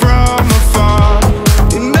me from afar.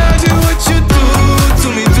 Imagine what you do to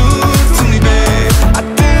me, babe. I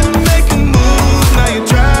didn't make a move, now you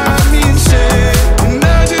drive me insane.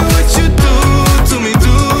 Imagine what you do to me,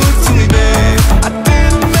 babe. I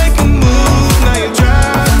didn't make a move, now you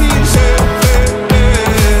drive me insane.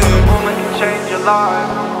 A woman can change your life.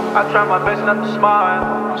 I try my best not to smile.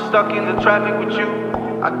 I'm stuck in the traffic with you.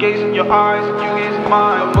 I gaze in your eyes and you gaze in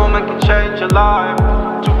mine. A woman can change your life.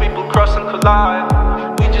 Two people cross and collide.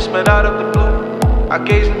 We just met out of the blue. I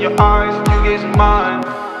gaze in your eyes and you gaze in mine.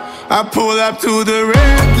 I pulled up to the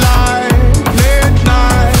red light, late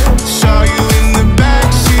night. Saw you in the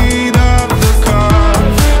backseat of the car.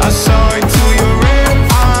 I saw it through your red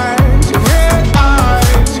eyes, your red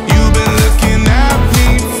eyes. You've been looking at me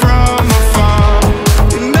from afar.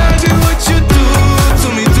 Imagine what you do to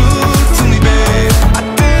me, babe. I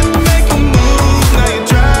didn't make a move, now you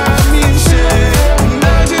drive me insane.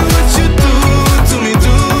 Imagine what you do to me,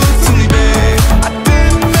 babe. I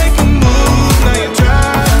didn't make a move, now you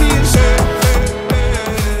drive me insane.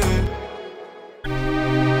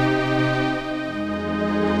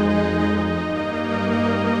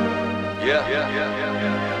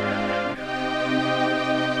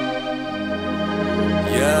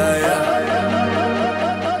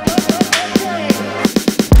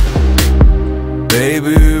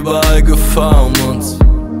 Baby, überall Gefahr um uns.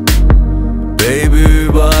 Baby,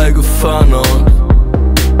 überall Gefahren und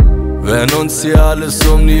wenn uns hier alles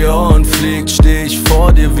um die Ohren fliegt, steh ich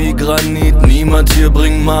vor dir wie Granit. Niemand hier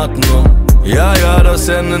bringt Maten um. Ja, ja, das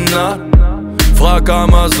Ende naht. Frag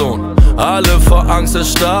Amazon, alle vor Angst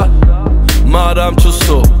erstarrt. Madame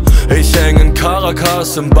Tussauds, ich häng in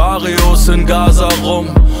Caracas, in Barrios, in Gaza rum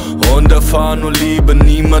und erfahr nur Liebe,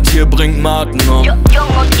 niemand hier bringt Maten um. Jung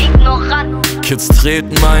und ignorant. Kids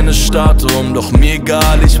treten meine Stadt um, doch mir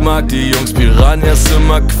egal, ich mag die Jungs, Piranhas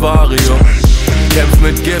im Aquarium. Kämpf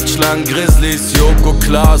mit Giftschlangen, Grizzlies, Joko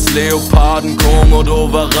Klaas, Leoparden,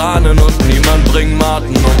 Komodo-Varanen und niemand bringt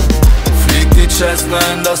Maten um. Fliegt die Cessna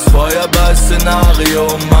in das Feuerball-Szenario,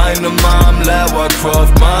 meine Mom, Lara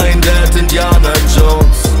Croft, mein Dad, Indiana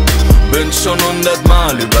Jones. Bin schon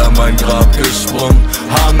 100-mal über mein Grab gesprungen,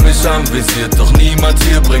 haben mich anvisiert, doch niemand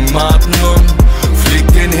hier bringt Maten um.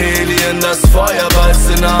 Fliegt den Heli in das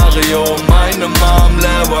Feuerball-Szenario, meine Mom,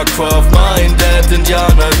 Lara Croft, mein Dad,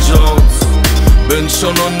 Indiana Jones. Bin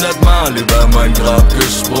schon 100-mal über mein Grab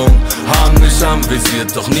gesprungen, haben mich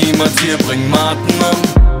anvisiert, doch niemand hier bringt Maten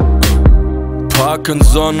um.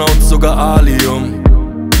 Parkinson und sogar Alium.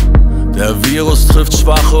 Der Virus trifft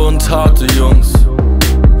schwache und harte Jungs.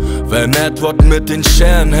 Wenn Edward mit den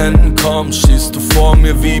Scherenhänden kommt, schießt du vor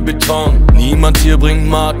mir wie Beton. Niemand hier bringt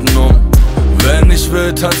Maten um. Wenn ich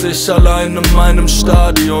will, tanz ich allein in meinem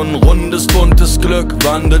Stadion. Rundes, buntes Glück,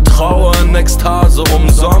 wandelt Trauer in Ekstase um.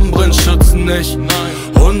 Sonnenbrillen schützen nicht,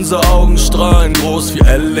 unsere Augen strahlen groß wie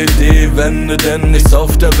LED-Wände, denn nichts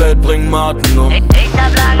auf der Welt bringt Maten um. Ich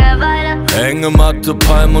hab Langeweile. Hängematte,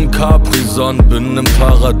 Palm und Capri-Sonne, bin im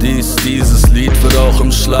Paradies. Dieses Lied wird auch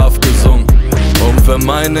im Schlaf gesungen. Und wenn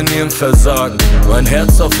meine Nieren versagen, mein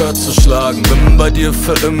Herz aufhört zu schlagen, bin bei dir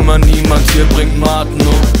für immer, niemand hier bringt Maten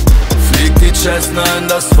um. Fliegt die Cessna in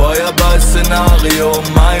das Feuerball-Szenario,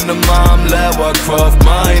 meine Mom, Lara Croft,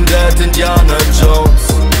 mein Dad, Indiana Jones.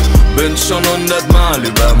 Bin schon 100-mal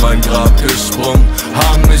über mein Grab gesprungen,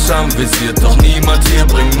 haben mich anvisiert, doch niemand hier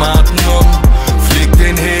bringt Maten um. Fliegt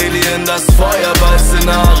den Heli in das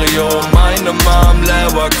Feuerball-Szenario, meine Mom,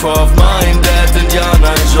 Lara Croft, mein Dad,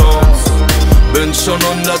 Indiana Jones. Bin schon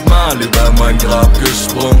 100-mal über mein Grab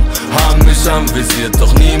gesprungen, haben mich anvisiert,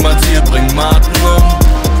 doch niemand hier bringt Maten um.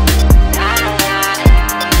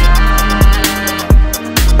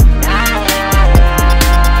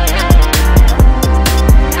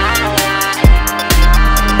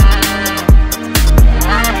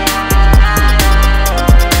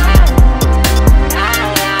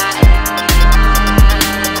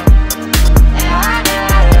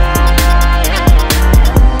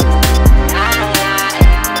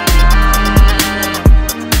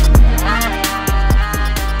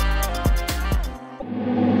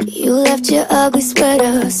 Your ugly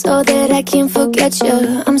sweater so that I can't forget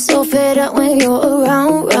you. I'm so fed up when you're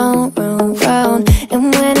around, round, round, round.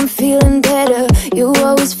 And when I'm You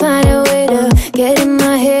always find a way to get in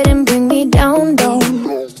my head and bring me down, down.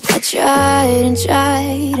 I tried and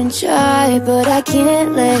tried and tried, but I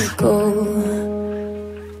can't let go.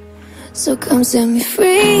 So come set me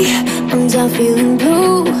free. I'm done feeling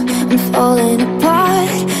blue. I'm falling apart.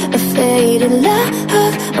 A faded love.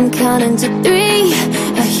 I'm counting to 3.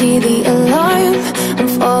 I hear the alarm. I'm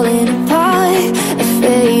falling apart. A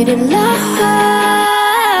faded love.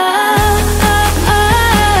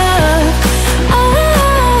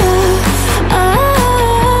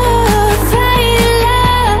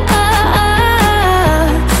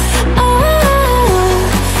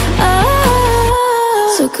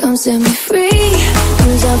 Come set me free.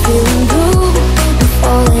 I'm done feeling blue. I'm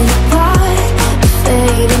falling apart. A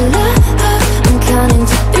faded love. I'm counting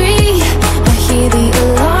to 3. I hear the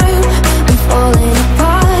alarm. I'm falling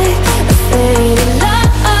apart. A faded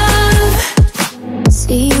love.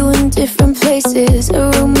 See you in different places. A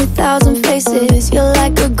room with 1,000 faces. You're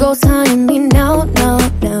like a ghost haunting me now, now,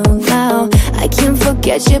 now, now. I can't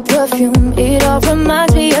forget your perfume. It all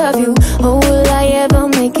reminds me of you. Oh, will I ever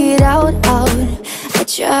make it out, out? I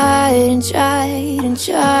tried and tried and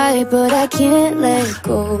tried, but I can't let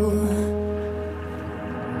go.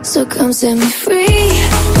 So come set me free.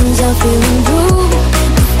 I'm done feeling blue.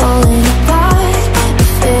 I'm falling apart. A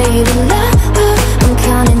faded love. I'm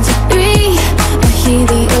counting to 3. I hear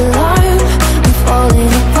the alarm. I'm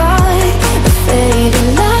falling apart. A faded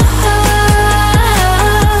love.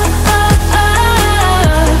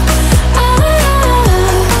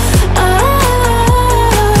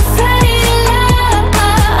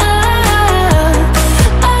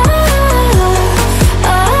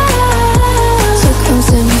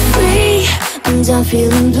 I'm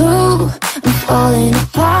feeling blue, I'm falling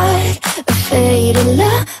apart. A faded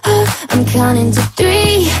love, I'm counting to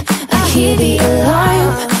 3. I hear the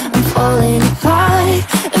alarm, I'm falling apart.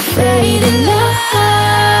 A faded love.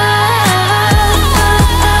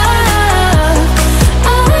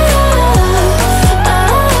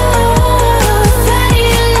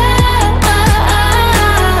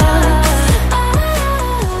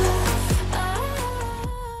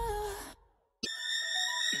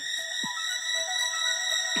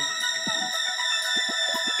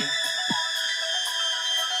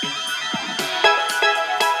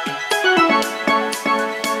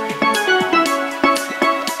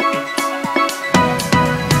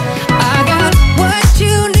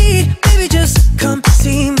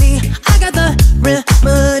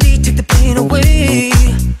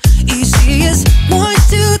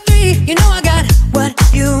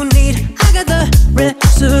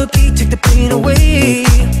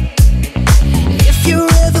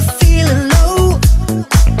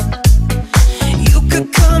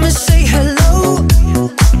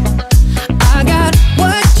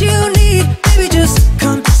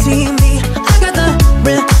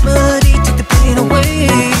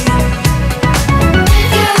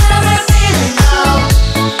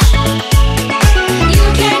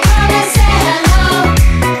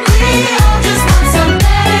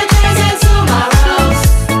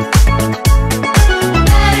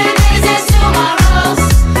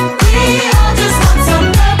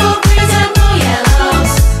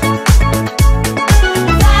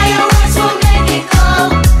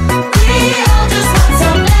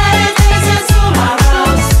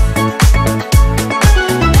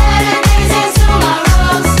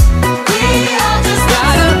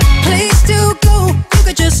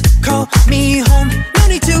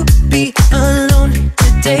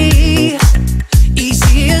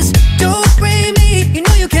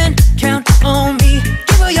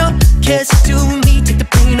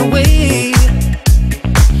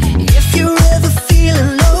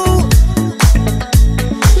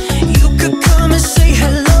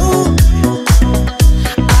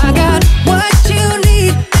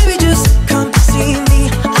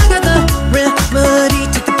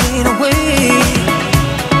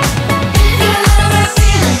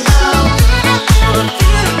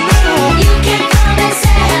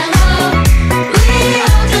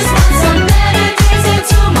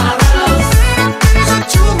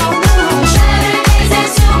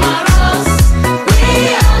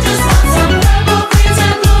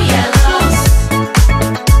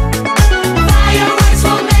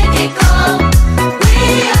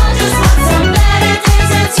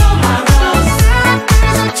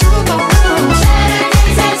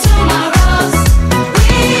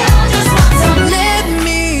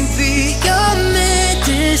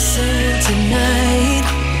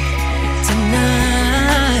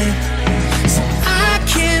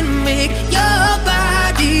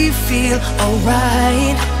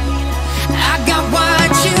 alright. I got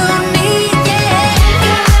what you need, yeah. If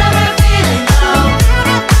you're ever feeling low,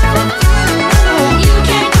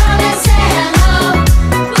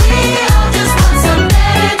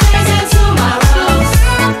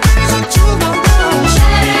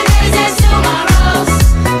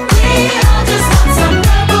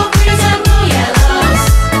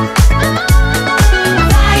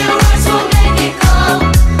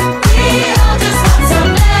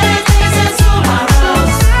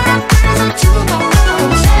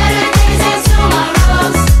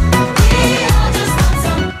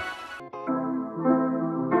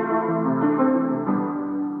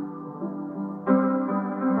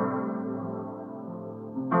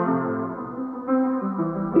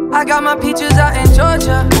 I got my peaches out in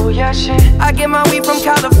Georgia. Oh yeah, shit. I get my weed from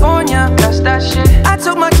California. That's that shit. I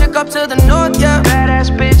took my chick up to the north, yeah.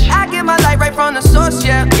 Badass bitch. I get my light right from the source,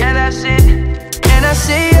 yeah. Yeah, that's it. And I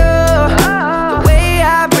see you, the way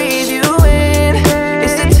I breathe you in.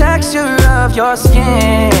 It's the texture of your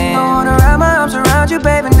skin. I wanna wrap my arms around you,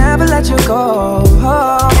 baby, never let you go.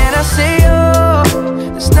 And I see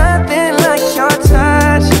you, there's nothing like your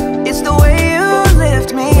touch. It's the way you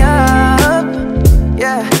lift me up,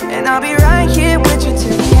 yeah. And I'll be right here with you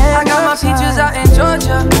till the end. I got my peaches out in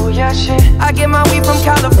Georgia. Oh yeah, shit. I get my weed from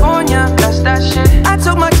California. That's that shit. I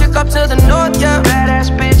took my chick up to the north, yeah.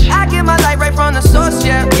 Badass bitch. I get my light right from the source,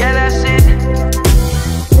 yeah. Yeah, that's it.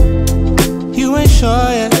 You ain't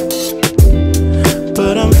sure yet,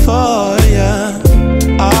 but I'm for ya.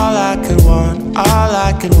 All I could want, all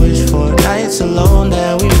I could wish for. Nights alone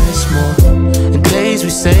that we miss more, and days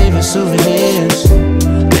we save as souvenirs.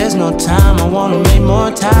 There's no time, I wanna make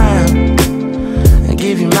more time and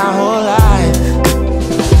give you my whole life.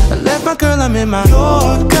 I left my girl, I'm in my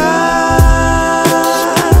Yorker.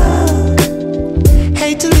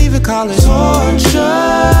 Hate to leave it, call it torture.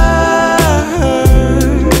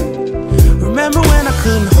 Remember when I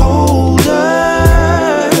couldn't hold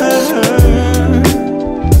her?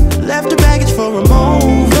 Left the baggage for a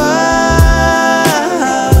mover.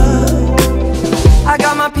 I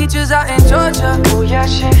got my peaches out in Georgia. Oh yeah,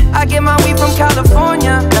 shit. I get my weed from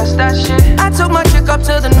California. That's that shit. I took my chick up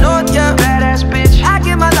to the north, yeah. Badass bitch. I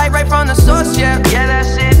get my light right from the source, yeah. Yeah,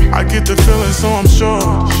 that's it. I get the feeling, so I'm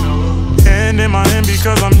sure. Hand in my hand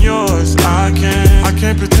because I'm yours. I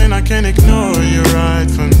can't pretend, I can't ignore you right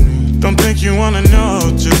from me. Don't think you wanna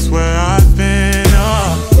know just where I've been.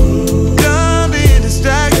 Done being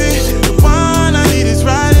distracted. The one I need is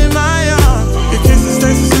right in my arms. Your kisses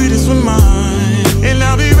taste the sweetest with mine, and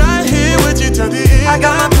I'll be right here with you till the end. I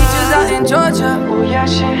got my peaches out in Georgia. Oh yeah,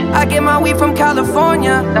 shit. I get my weed from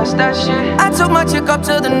California. That's that shit. I took my chick up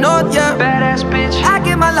to the north, yeah. Badass bitch. I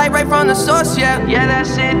get my light right from the source, yeah. Yeah,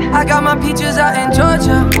 that's it. I got my peaches out in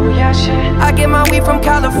Georgia. Oh yeah, shit. I get my weed from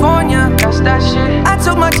California. That's that shit. I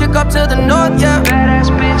took my chick up to the north, yeah. Badass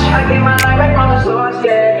bitch. I get my light right from the source,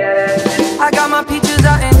 yeah. Yeah, that's it. I got my peaches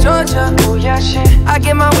out in Georgia. Oh yeah, shit. I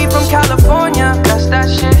get my weed from California. That's that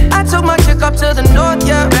shit. I took my chick up to the north,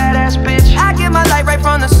 yeah. Badass bitch. I get my light right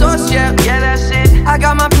from the source, yeah. Yeah, that's it. I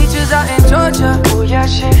got my peaches out in Georgia. Oh yeah,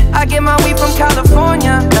 shit. I get my weed from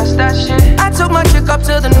California. That's that shit. I took my chick up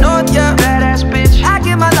to the north, yeah. Badass bitch. I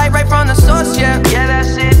get my light right from the source, yeah. Yeah,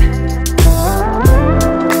 that's it.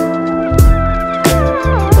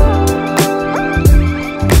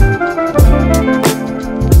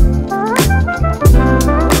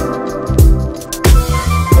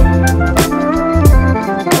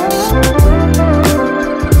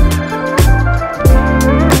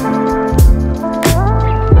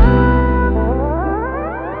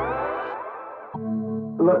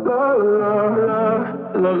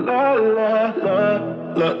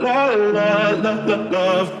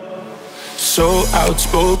 So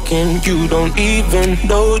outspoken, you don't even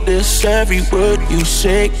notice. Every word you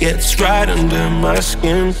say gets right under my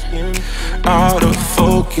skin. Out of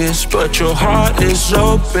focus, but your heart is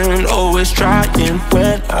open. Always trying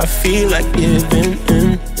when I feel like giving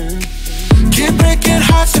in. Keep breaking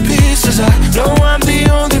hearts to pieces. I know I'm the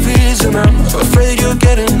only reason. I'm afraid you're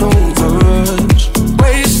getting over us.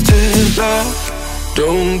 Wasted love,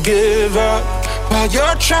 don't give up. While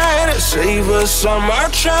you're trying to save us,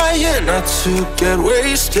 I'm trying not to get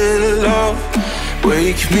wasted. Love,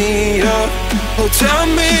 wake me up. Oh, tell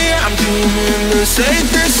me I'm dreaming the same.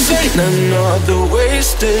 This ain't another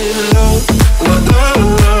wasted love. La la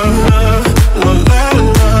la la la la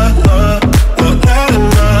la la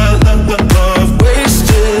la la la love,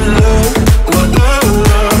 wasted love. La la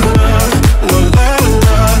la la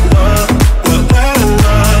la la la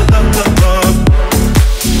la la love.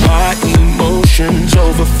 My emotions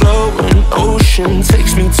overflowing, ocean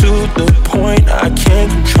takes me to the point I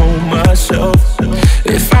can't control myself.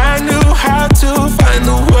 If I knew how to find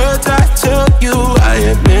the words I tell you, I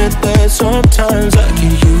admit that sometimes I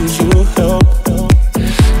can use your help.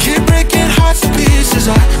 Keep breaking hearts to pieces.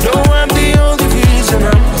 I know I'm the only reason.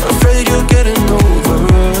 I'm afraid you're getting over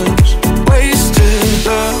us. Wasted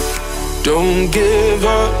love, don't give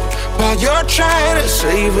up. While you're trying to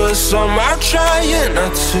save us, I'm trying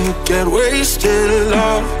not to get wasted.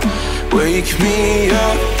 Love, wake me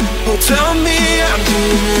up. Oh, tell me I'm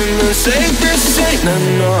doing the same. This ain't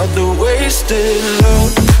another wasted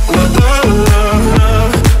love. La la la la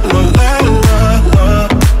la la la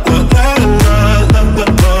la la la la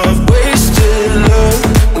love, wasted love.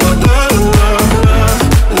 La la la la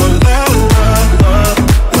la la la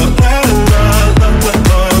la la la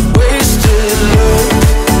love,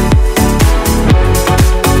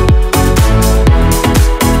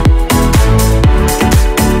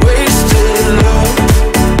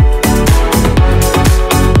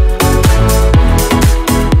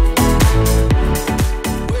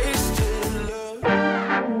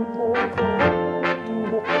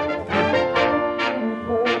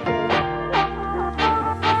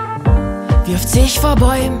 Wie oft seh ich vor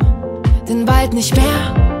Bäumen, den Wald nicht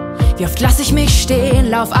mehr? Wie oft lass ich mich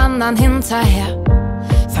stehen, lauf anderen hinterher?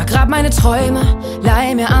 Vergrab meine Träume,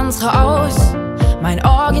 leih mir andere aus. Mein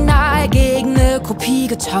Original gegen ne Kopie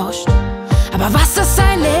getauscht. Aber was ist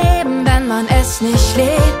ein Leben, wenn man es nicht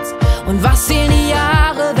lebt? Und was zählen die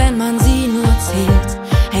Jahre, wenn man sie nur zählt?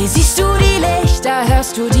 Hey, siehst du die Lichter,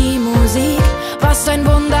 hörst du die Musik? Was ein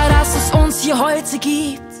Wunder, dass es uns hier heute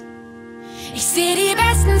gibt. Ich seh die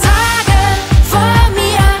besten Tage vor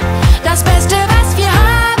mir. Das Beste, was wir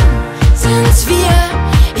haben, sind's wir.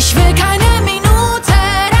 Ich will keine Minute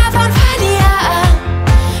davon verlieren.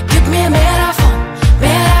 Gib mir mehr davon,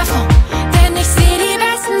 denn ich seh die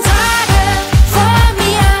besten Tage vor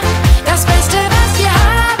mir. Das Beste, was wir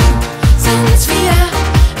haben, sind's wir.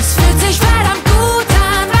 Es fühlt sich verdammt gut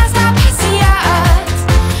an, was da passiert.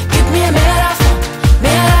 Gib mir mehr davon,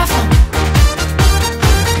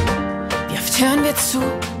 Wie oft hören wir zu,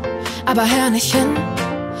 aber hören nicht hin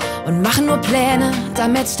und machen nur Pläne,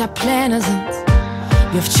 damit da Pläne sind.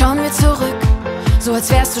 Wie oft schauen wir zurück, so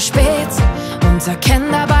als wär's zu spät, und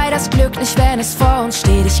erkennen dabei das Glück nicht, wenn es vor uns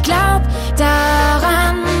steht. Ich glaub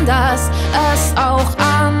daran, dass es auch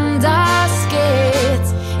anders geht.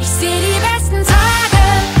 Ich seh die besten Tage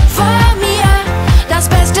vor mir. Das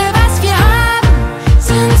Beste, was wir haben,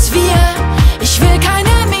 sind's wir. Ich will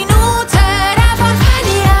keine Minute davon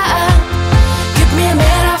verlieren. Gib mir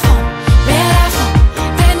mehr davon,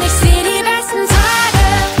 denn ich seh die besten Tage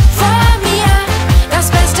vor mir. Das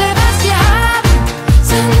Beste, was wir haben,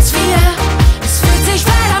 sind's wir. Es fühlt sich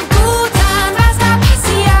verdammt gut an, was da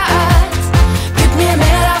passiert. Gib mir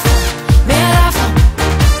mehr davon.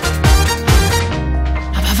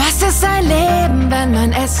 Aber was ist ein Leben, wenn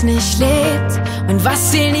man es nicht lebt? Und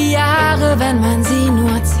was zählen die Jahre, wenn man sie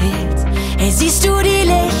nur zählt? Hey, siehst du die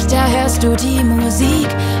Lichter, hörst du die Musik?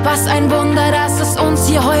 Was ein Wunder, dass es uns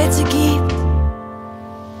hier heute gibt.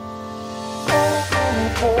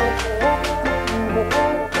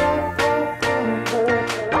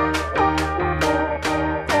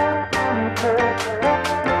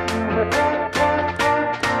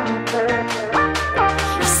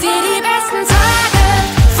 Ich seh die besten Tage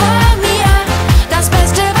vor mir. Das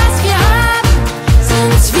Beste, was wir haben,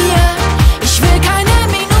 sind's wir. Ich will keine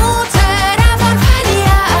Minute davon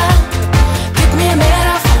verlieren. Gib mir mehr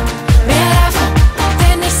davon,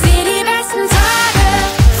 denn ich seh die besten Tage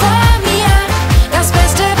vor mir. Das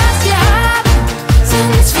Beste, was wir haben,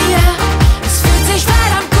 sind's wir. Es fühlt sich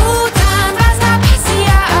verdammt gut an, was da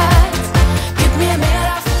passiert. Gib mir mehr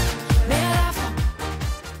davon.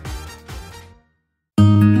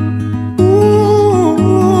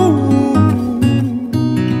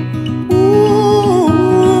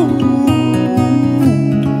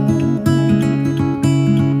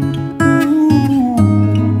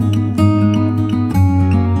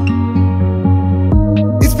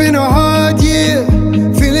 It's been a hard year,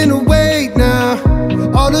 feeling the weight now.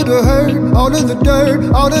 All of the hurt, all of the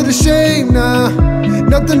dirt, all of the shame now.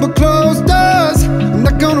 Nothing but closed doors, I'm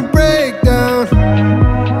not gonna break down.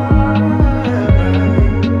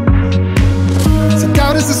 So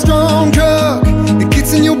doubt is a strong drug, it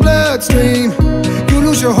gets in your bloodstream. You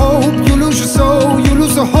lose your hope, you lose your soul, you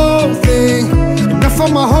lose the whole thing. And I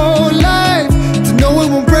fought my whole life to know it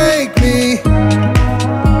won't break me.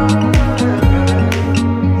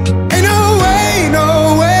 Ain't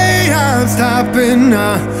no way I'm stopping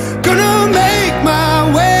now. Gonna make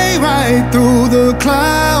my way right through the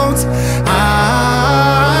clouds. I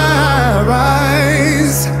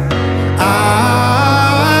rise.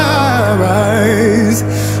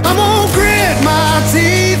 I'm gonna grit my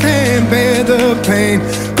teeth and bear the pain.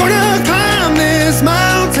 Gonna climb this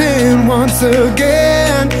mountain once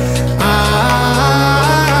again. I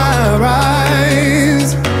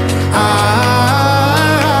rise.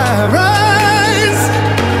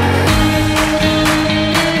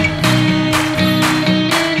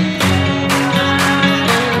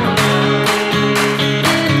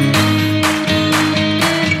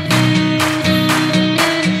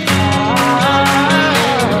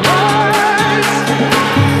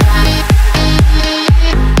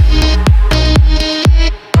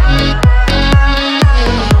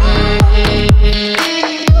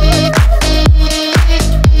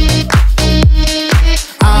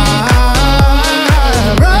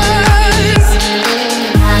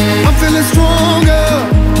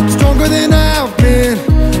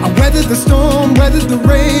 The storm, weathered the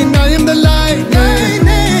rain, I am the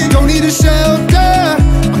lightning. Don't need a shelter,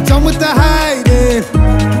 I'm done with the hiding.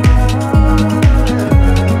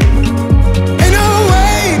 Ain't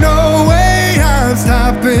no way I'm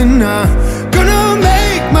stopping now. Gonna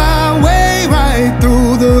make my way right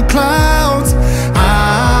through the clouds.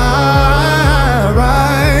 I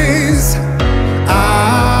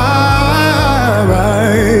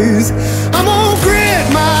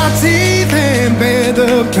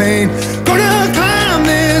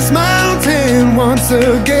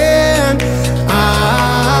rise again.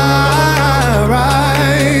 I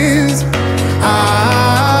rise. I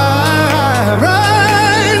rise.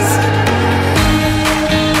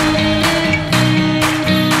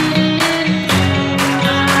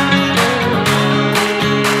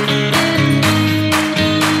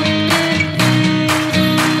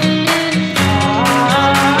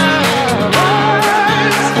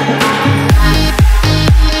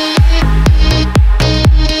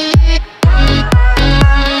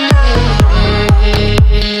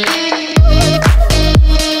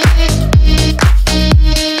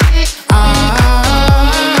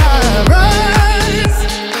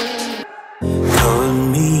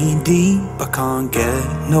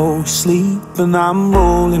 No sleep, and I'm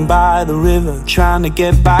rolling by the river, trying to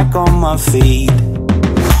get back on my feet.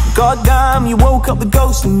 Goddamn, you woke up the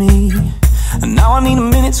ghost in me, and now I need a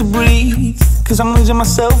minute to breathe, cause I'm losing my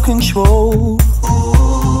self-control.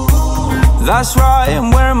 That's right,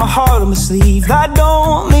 I'm wearing my heart on my sleeve. That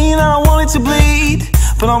don't mean that I want it to bleed,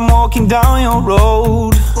 but I'm walking down your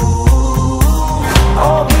road.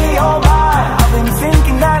 Oh me, oh my, I've been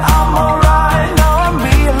thinking that I'm alright. Now I'm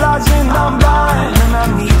realizing I'm blind, and I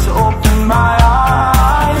need to open my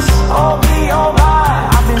eyes. Oh me, oh my,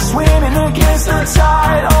 I've been swimming against the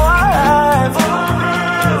tide. Oh I have,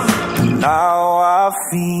 now I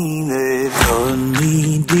feel it, pulling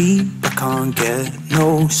me deep. I can't get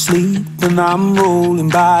no sleep, and I'm rolling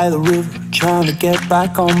by the river, trying to get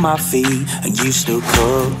back on my feet. And you still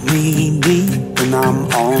cut me deep, and I'm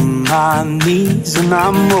on my knees, and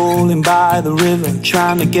I'm rolling by the river,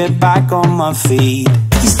 trying to get back on my feet.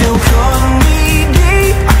 You still cut me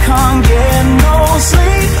deep, I can't get no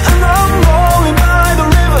sleep, and I'm rolling by the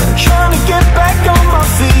river, trying to get back on my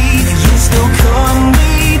feet. You still cut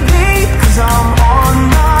me deep, cause I'm on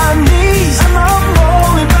my knees, and I'm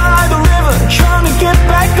rolling by the river, trying to get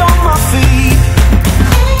back on my feet.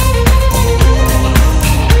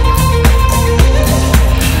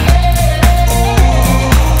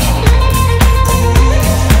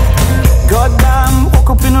 Goddamn, woke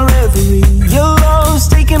up in a reverie. Your love's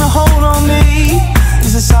taking a hold on me,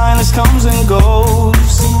 as the silence comes and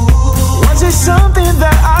goes. Was it something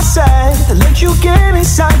that I said that let you get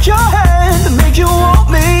inside your head, that made you want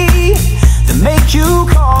me, that made you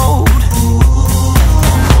cold?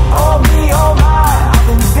 Oh me, oh my, I've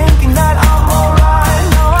been thinking that I'm alright.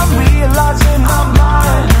 Now I'm realizing I'm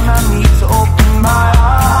blind, and I need to open my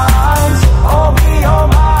eyes. Oh me, oh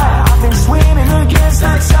my, I've been swimming against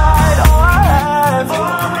the tide. Oh I have,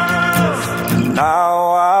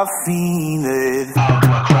 now I feel it. How do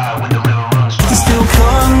I cry when the river runs dry? You still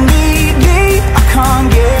cut me deep, I can't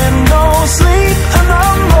get no sleep, and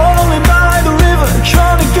I'm rolling by the river,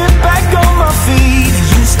 trying to get back on my feet.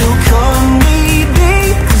 You still cut me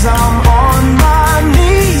deep, cause I'm on my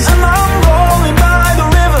knees, and I'm rolling by the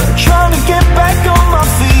river, trying to get back on my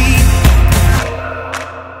feet.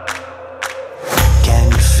 Can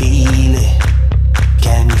you feel it?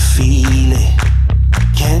 Can you feel it?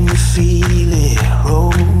 Can you feel it?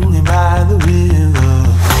 Rolling by the river.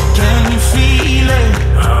 Can you feel it?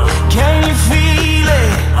 Can you feel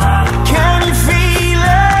it? Can you feel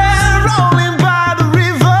it? Rolling by the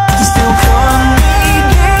river. You still cut me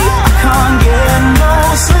deep, I can't get no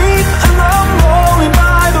sleep, and I'm rolling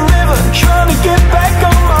by the river, trying to get back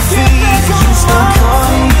on my feet. You still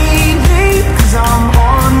cut me deep, cause I'm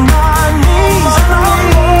on my knees, and I'm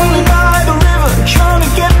rolling by the river, trying to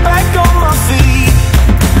get back on my feet.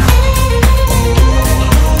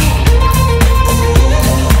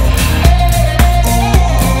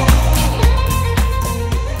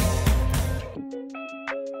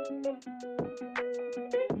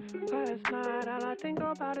 Last night all I think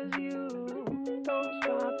about is you. Don't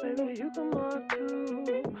stop, baby, you come on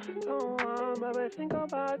too. Don't want, baby, think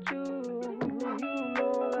about you. You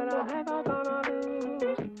know that I'm never gonna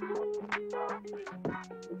lose.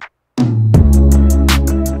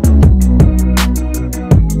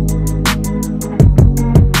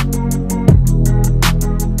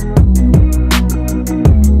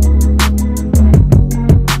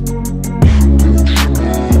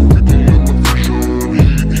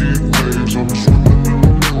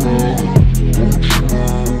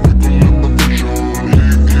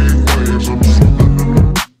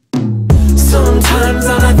 Sometimes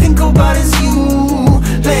all I think about is you.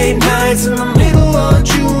 Late nights in the middle of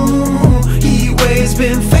June. Heat waves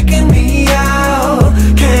been faking me out.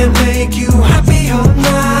 Can't make you happier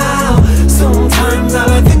now. Sometimes all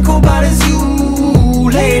I think about is you.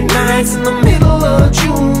 Late nights in the middle of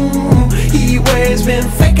June. Heat waves been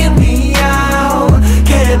faking me out.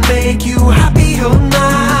 Can't make you happier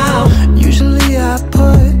now. Usually I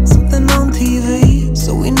put something on TV,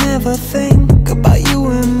 so we never think about you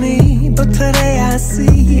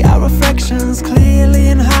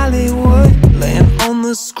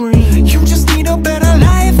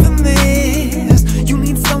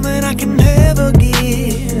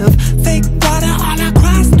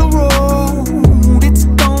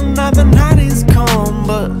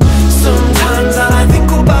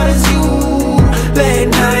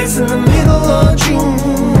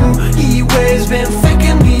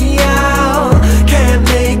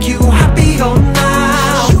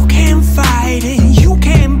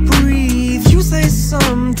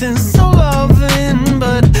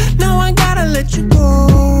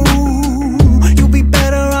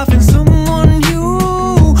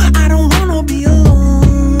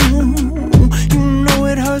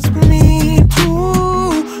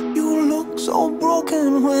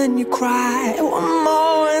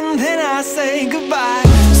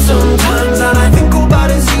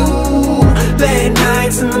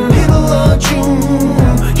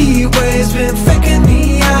He always been faking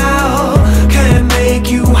me out. Can't make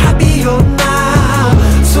you happier now.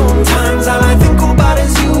 Sometimes all I think about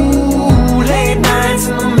is you. Late nights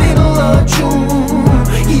in the middle of June.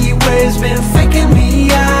 He always been faking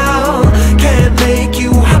me out. Can't make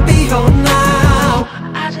you happier now.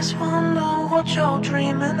 I just wonder what you're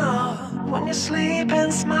dreaming of when you sleep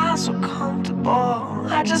and smile so comfortable.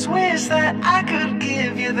 I just wish that I could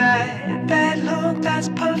give you that look that's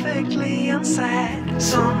perfectly unsaid.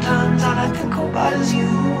 Sometimes all I think about is you.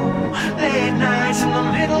 Late nights in the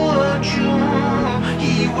middle of June.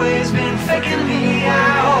 He always been faking me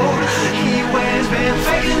out. He always been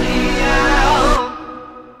faking me out.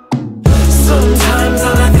 Sometimes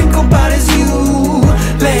all I think about is you.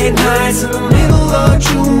 Late nights in the middle of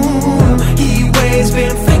June. He always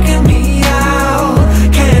been faking me out.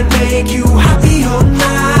 Can't make you happier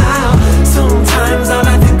now. Sometimes all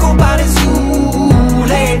I think about is you.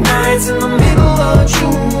 Late nights in the middle of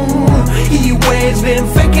June. He always been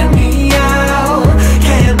faking me out.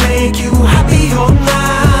 Can't make you happier now.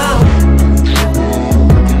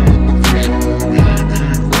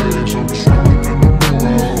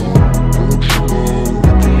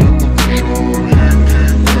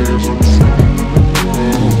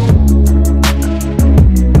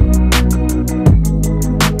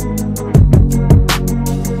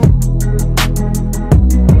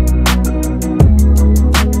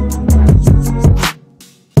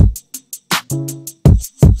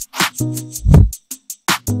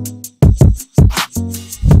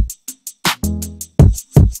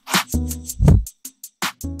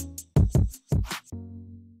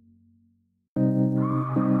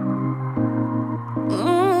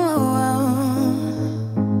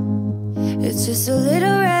 It's just a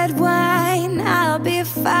little red wine, I'll be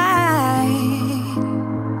fine.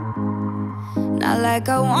 Not like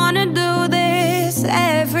I wanna do this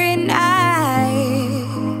every night.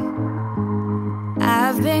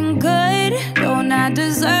 I've been good, don't I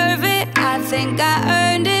deserve it? I think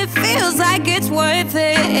I earned it, feels like it's worth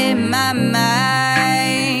it in my mind.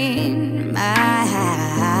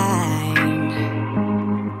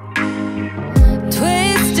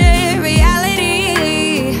 Twisted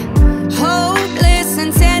reality, hopeless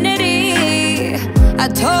insanity. I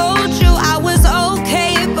told you I was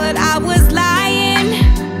okay, but I was lying.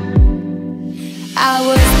 I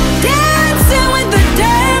was dancing with the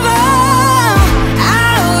devil,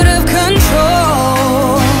 out of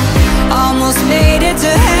control. Almost made it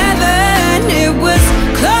to heaven, it was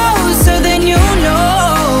closer than you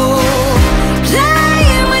know.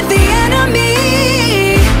 Playing with the enemy,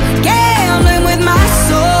 gambling with my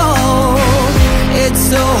soul. It's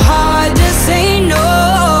so hard to say no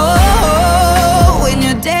when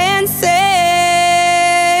you're dancing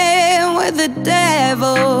with the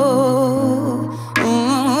devil.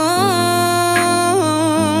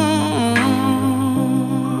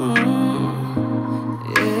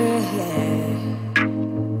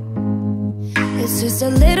 It's just a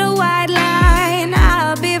little white line,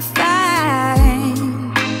 I'll be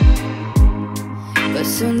fine. But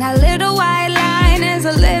soon that little white line is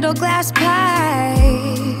a little glass pie.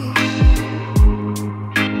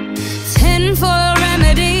 10 for a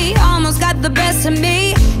remedy, almost got the best of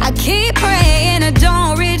me. I keep praying it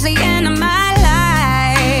don't reach the end of my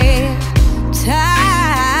lifetime.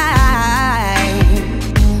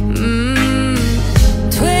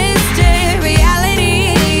 Twisted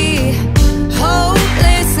reality,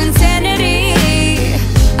 hopeless insanity.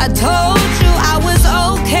 I told you I was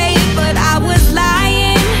okay, but I was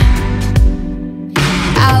lying.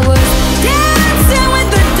 I was dancing with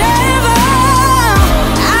the devil,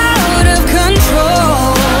 out of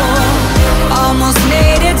control. Almost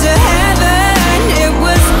made it to heaven, it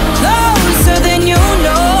was close.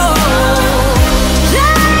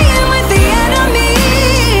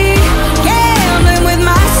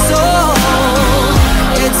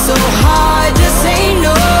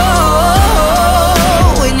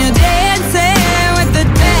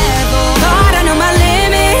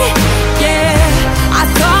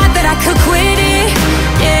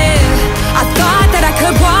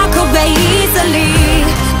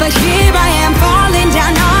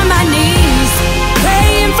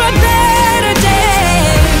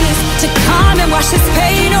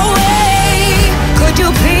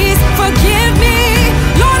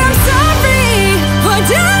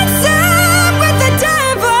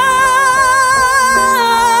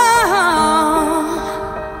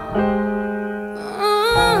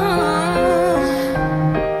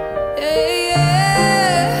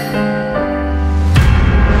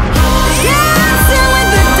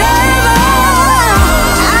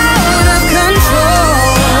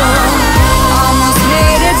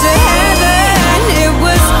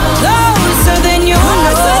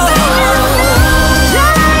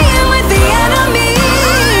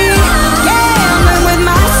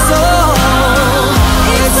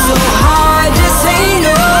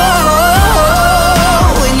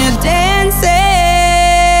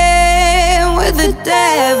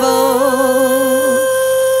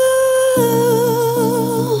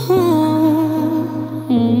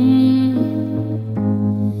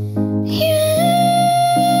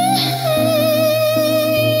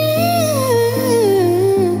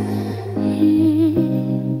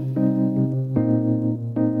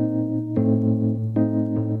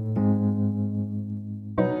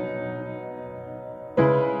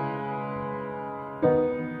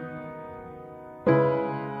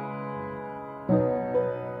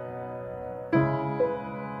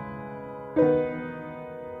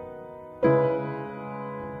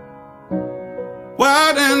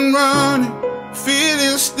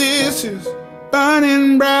 faces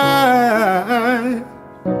burning bright.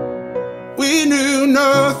 We knew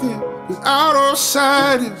nothing was out of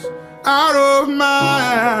sight, is out of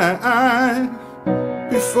mind.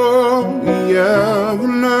 Before we ever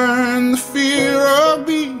learned the fear of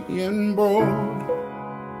being bold,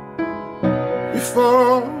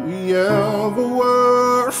 before we ever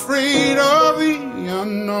were afraid of the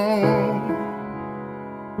unknown.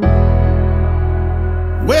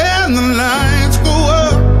 When the lights go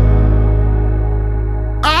up,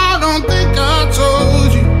 I don't think I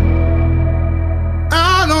told you,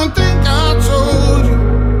 I don't think I told you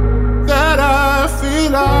that I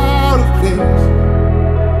feel out of place.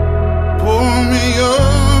 Pull me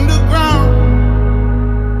underground.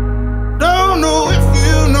 Don't know if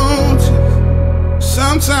you notice,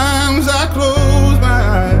 sometimes I close my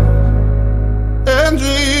eyes and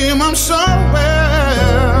dream I'm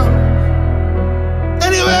somewhere,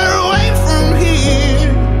 anywhere away from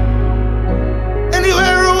here,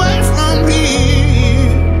 anywhere away from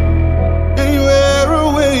here, anywhere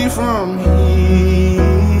away from here.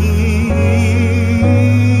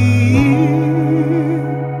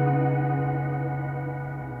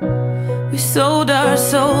 We sold our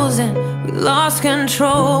souls and we lost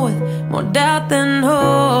control with more doubt than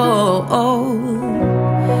hope.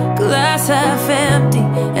 Glass half empty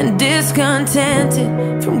and discontented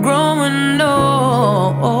from growing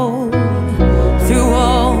old. Through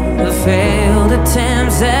all the failed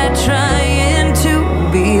attempts at trying to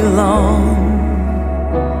belong,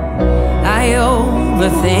 I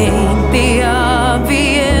overthink the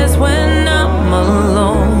obvious when I'm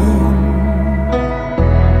alone.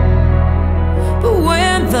 But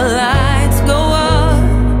when the lights go up,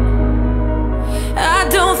 I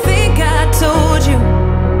don't think I told you,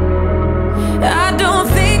 I don't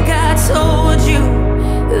think I told you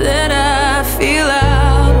that I feel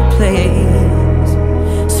out of place.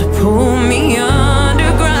 So pull me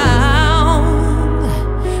underground.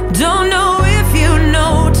 Don't know if you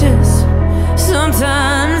notice,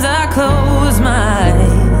 sometimes I close my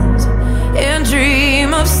eyes and dream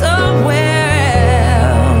of somewhere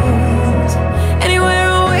else, anywhere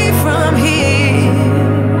away from here,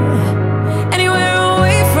 anywhere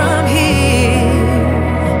away from here,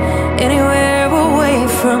 anywhere away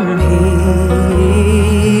from here.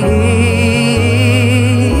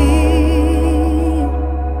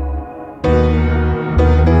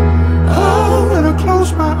 Oh, when I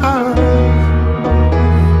close my eyes,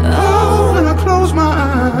 oh, when I close my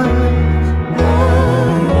eyes,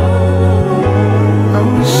 I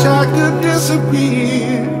wish I could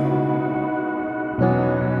disappear.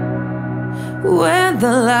 When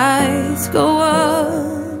the lights go up,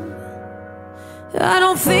 I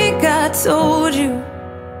don't think I told you,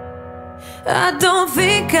 I don't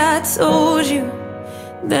think I told you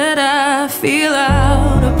that I feel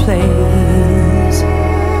out of place.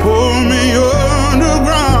 Pull me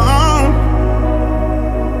underground.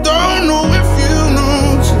 Don't know if you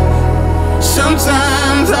notice,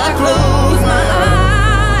 sometimes I close my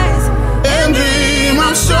eyes and dream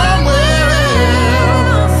I'm somewhere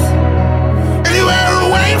else, anywhere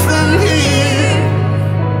away from here,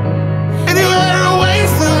 anywhere away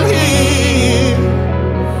from here,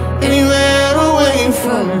 anywhere away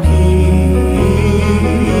from here.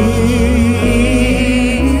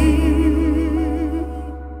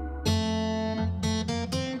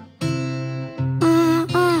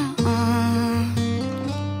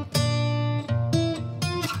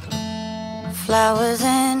 Flowers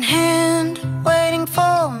in hand, waiting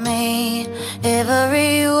for me.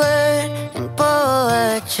 Every word in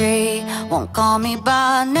poetry won't call me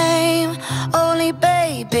by name, only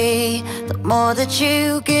baby. The more that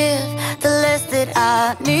you give, the less that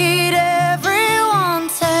I need. Everyone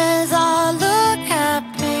says I look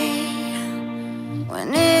happy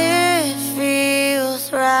when it feels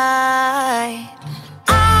right.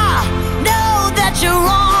 I know that you're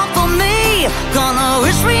wrong for me, gonna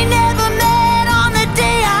wish we never met on the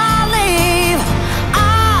day I leave. I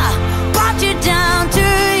brought you down to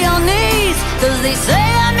your knees, 'cause they say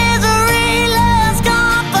that misery loves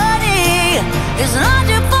company. It's not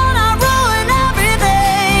your fault I ruin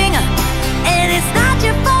everything, and it's not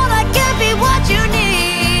your fault I can't be what you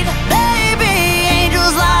need. Baby,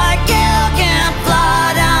 angels like you can fly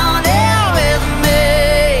down here with me.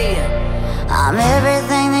 I'm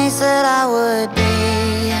everything they said I would be.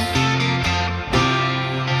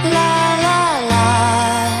 La la la,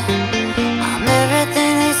 I'm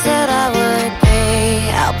everything they said I would be.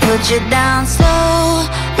 I'll put you down slow,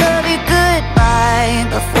 love you goodbye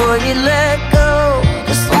before you let go.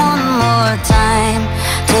 Just one more time,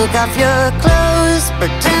 take off your clothes,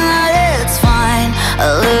 pretend that it's fine. A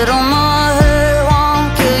little more hurt won't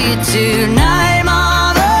kill you too.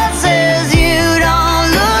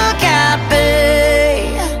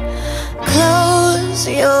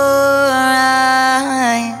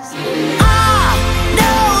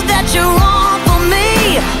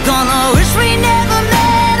 we never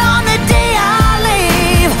met on the day I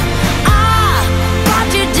leave. I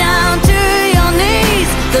brought you down to your knees,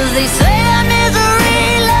 'cause they say that misery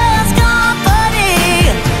loves company.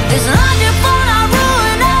 It's not your fault I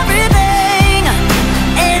ruined everything,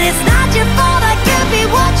 and it's not your fault I can't be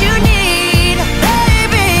what you need.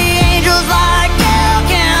 Baby, angels like you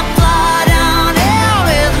can't fly down here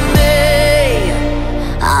with me.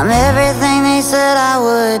 I'm everything they said I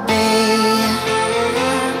would be.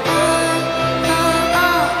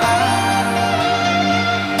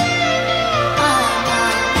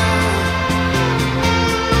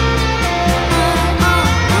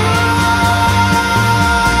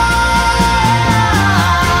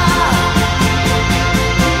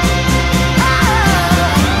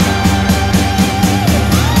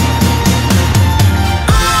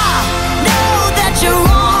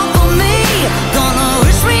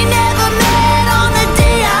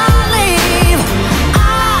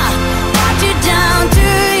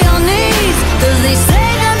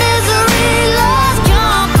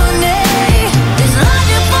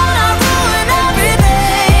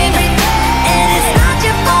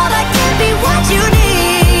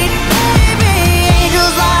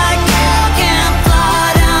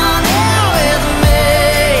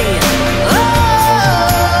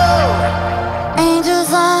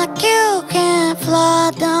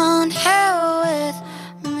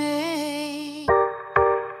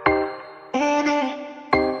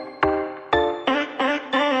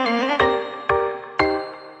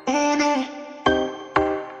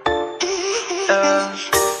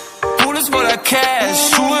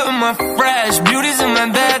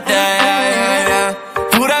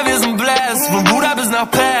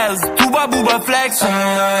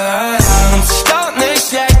 Und es staut nicht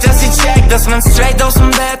schlecht, dass sie checkt, dass man straight aus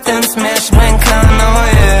dem Bett ins Meer springen kann, oh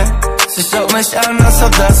yeah. Sie schaut mich an, als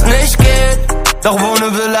ob das nicht geht, doch ohne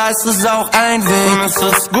Villa ist es auch ein Weg. Und es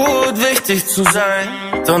ist gut, wichtig zu sein,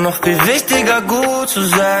 doch noch viel wichtiger, gut zu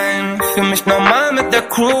sein. Für mich normal mit der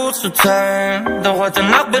Crew zu teilen, doch heute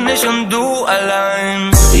Nacht bin ich und du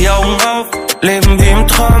allein. Die Augen auf, leben wie im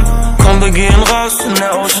Traum, komm, wir gehen raus, in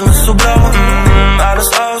der Ocean ist so blau, alles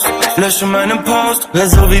aus, lösche meinen Post. Wer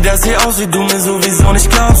so wie das hier aussieht, du mir sowieso nicht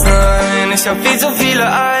glaubst, nein. Ich hab viel zu viele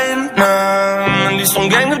Einnahmen, in diesem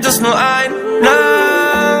Gang gibt es nur ein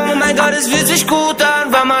Namen. Oh mein Gott, es fühlt sich gut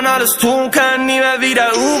an, weil man alles tun kann, nie mehr wieder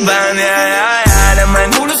U-Bahn, ja, ja, ja. Denn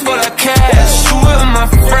mein Pool ist voller Cash, Schuhe immer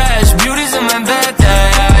fresh, Beauties in mein Bett, ja,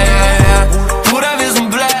 ja, ja, ja. Bruder, wir sind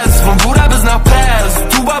blessed, von Buda bis nach Pass,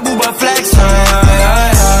 Tuba, Buba, Flex, ja, ja, ja,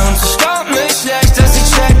 ja. Und es staunt mich schlecht, dass sie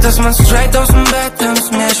checkt, dass man straight aus dem Bett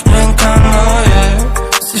ins Meer springen kann, oh yeah.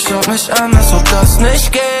 Sie schaut mich an, als ob das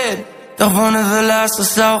nicht geht, doch ohne Villa ist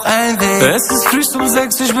es auch ein Weg. Es ist früh um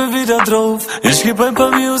 6, ich bin wieder drauf. Ich geb ein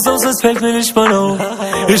paar Views aus, es fällt mir nicht mal auf.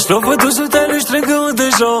 Ich laufe durch Hotel, ich trinke und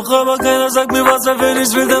ich auch, aber keiner sagt mir was, wenn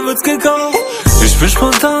ich will, dann wird's gekauft. Ich bin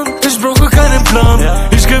spontan, ich brauche keinen Plan.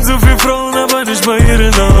 Ich kenn so viele Frauen, aber nicht mal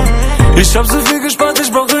ihren Namen. Ich hab so viel gespart,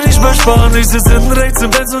 ich brauche nicht mehr sparen. Ich sitz hinten rechts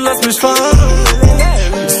im Benz und lass mich fahren.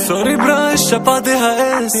 Sorry, bra, ich hab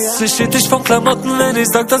ADHS. Ich schied dich von Klamotten, wenn ich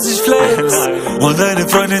sag, dass ich flex. Und deine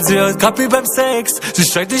Freundin, sie hört Kapi beim Sex. Sie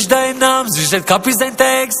schreit nicht deinen Namen, sie stellt Kapi sein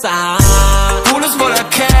Text. Pool ist voller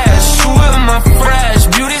Cash, Schuhe immer fresh,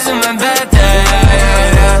 Beauties in mein Bett, yeah,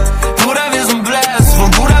 yeah, yeah. Bruder, wir sind blessed,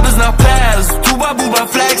 von Buda bis nach Pass, Tuba, Buba,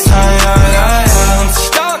 Flex, ja, ja, ja, ja. Und es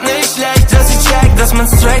staunt nicht schlecht, dass sie checkt, dass man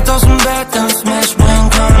straight aus dem Bett ins Meer springen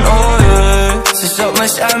kann, oh yeah. Sie schaut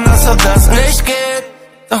mich an, als ob das nicht geht,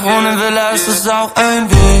 doch ohne Villa ist es auch ein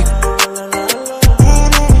Weg.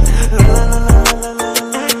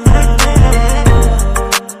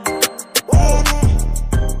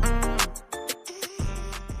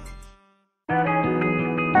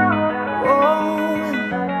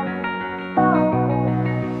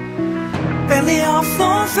 Wenn die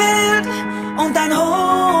Hoffnung fehlt und dein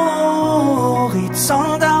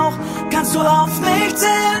Horizont auch, kannst du auf mich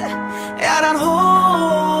zählen, ja dann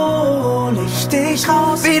hol ich dich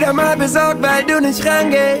raus. Wieder mal besorgt, weil du nicht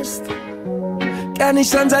rangehst, kann ich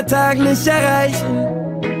schon seit Tagen nicht erreichen.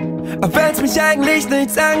 Auch wenn's mich eigentlich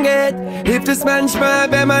nichts angeht, hilft es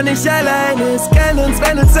manchmal, wenn man nicht allein ist. Kenn uns,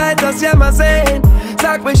 wenn du Zeit hast, ja mal sehen.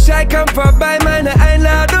 Sag Bescheid, komm vorbei, meine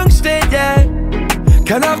Einladung steht, yeah.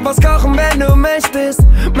 Kann auch was kochen, wenn du möchtest.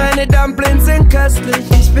 Meine Dumplings sind köstlich.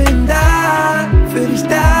 Ich bin da, für dich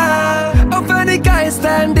da. Auch für die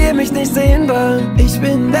Geister, die mich nicht sehen wollen. Ich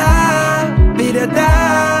bin da, wieder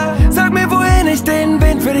da. Sag mir, wohin ich den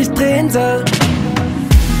Wind für dich drehen soll.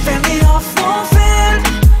 Wenn die Hoffnung fehlt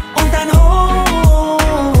und dein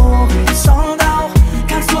Horizont auch,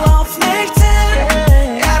 kannst du auf mich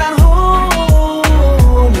zählen, ja dann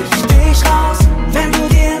hol ich dich raus.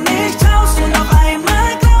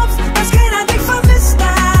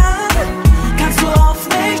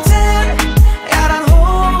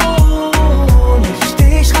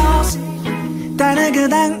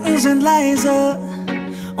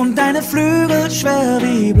 sind deine Flügel schwer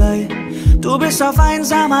wie Blei. Du bist auf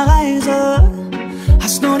einsamer Reise,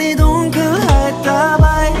 hast nur die Dunkelheit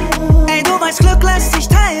dabei. Ey, du weißt, Glück lässt sich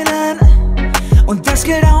teilen, und das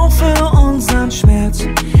gilt auch für unseren Schmerz.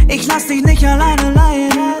 Ich lass dich nicht alleine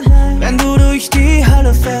leiden, wenn du durch die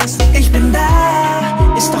Hölle fährst. Ich bin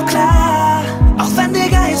da, ist doch klar, auch wenn die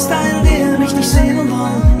Geister in dir mich nicht sehen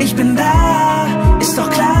wollen. Ich bin da, ist doch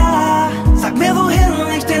klar, sag mir,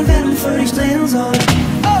 wohin ich den Wind für dich drehen soll.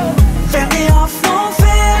 Wenn die Hoffnung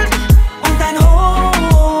fehlt und dein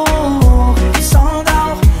Horizont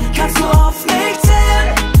auch, kannst du auf mich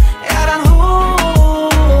zählen, ja dann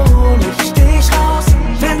hol ich dich raus.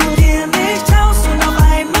 Wenn du dir nicht traust und auf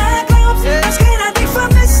einmal glaubst, dass keiner dich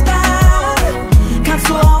vermisst hat, kannst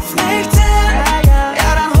du auf mich zählen,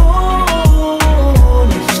 ja dann hol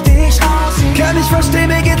ich dich raus. Kann ich verstehen,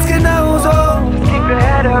 mir geht's genauso. Ich bin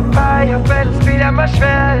dabei, auch wenn es wieder mal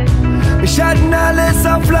schwer ist. Wir schalten alles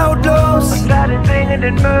auf lautlos, unter den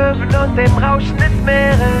singenden Möwen und dem Rauschen des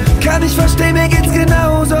Meeres. Kann ich verstehen, mir geht's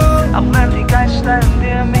genauso. Auch wenn die Geister in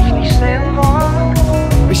dir mich nicht sehen wollen.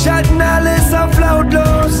 Wir schalten alles auf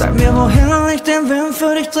lautlos, sag mir, wohin ich den Wind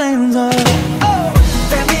für dich drehen soll.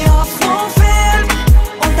 Wenn die Hoffnung fehlt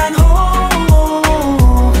und dein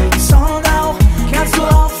Horizont auch, kannst du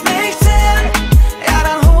auf mich zählen, ja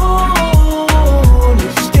dann hol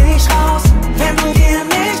ich dich raus. Wenn du dir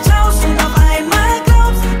nicht traust und auf einmal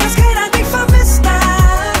glaubst, dass keiner dich vermisst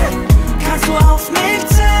hat, kannst du auf mich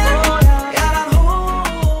zählen, ja dann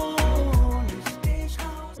hol ich dich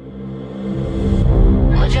raus.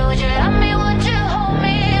 Would you love me, would you hold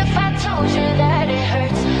me if I told you that it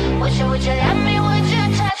hurts? Would you love me, would you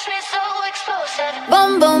touch me so explosive?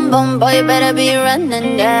 Boom, boom, boom, boy, you better be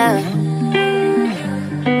running, yeah.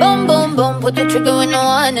 Boom, boom, boom, put the trigger when no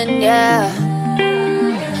one in, yeah.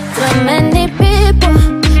 Too many people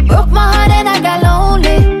broke my heart and I got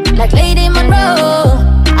lonely, like Lady Monroe.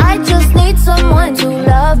 I just need someone to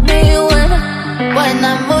love me when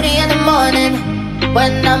I'm moody in the morning,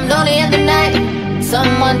 when I'm lonely in the night.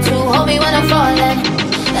 Someone to hold me when I'm falling,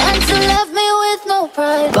 and to love me with no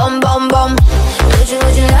pride. Boom, boom, boom. Would you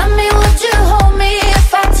love me, would you hold me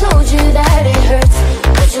if I told you that it hurts?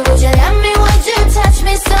 Would you love me, would you touch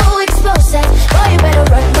me so explosive? Boy, you better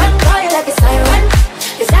run, run, call you like a siren,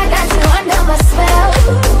 'cause I got you under my spell.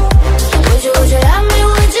 Would you love me,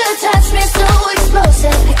 would you touch me so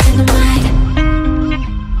explosive? Like dynamite.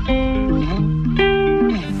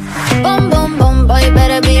 Boom, boom, boom, boy, you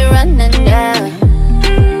better be running, yeah.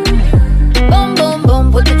 Boom, boom,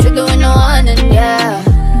 boom, put the trigger when no one in, yeah.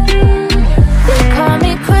 They call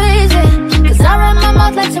me crazy, 'cause I run my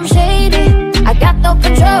mouth like some shady. I got no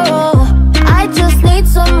control, I just need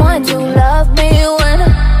someone to love me when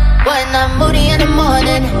I'm moody in the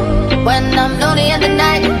morning, when I'm lonely in the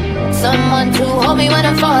night. Someone to hold me when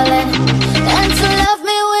I'm falling, and to love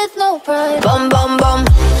me with no pride. Boom, boom, boom.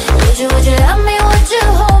 Would you love me, would you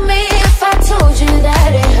hold me if I told you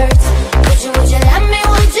that it hurts? Would you love me,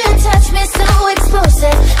 would you touch me so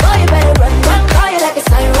explosive? Boy, you better run, run, call you like a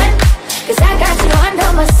siren, 'cause I got you under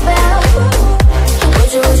my spell.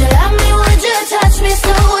 Would you love me, would you touch me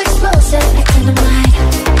so explosive? Like dynamite.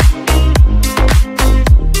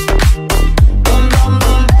 Boom, boom,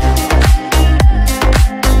 boom.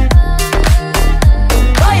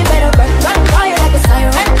 Boy, you better run, run, call you like a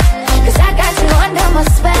siren, 'cause I got you under my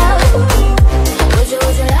spell. Would you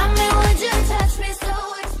love me, would you touch me so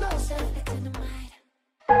explosive? Like dynamite.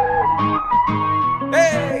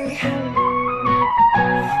 Hey,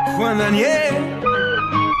 Juan Daniel,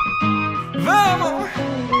 vamos.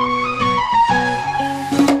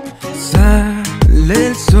 Sale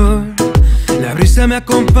el sol, la brisa me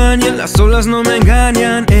acompaña, las olas no me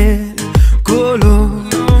engañan. El color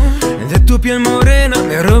de tu piel morena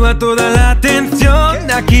me roba toda la atención.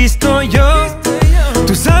 Aquí estoy yo.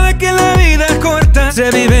 Tú sabes que la vida corta se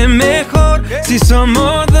vive mejor si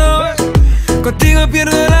somos dos. Contigo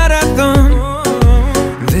pierdo la razón.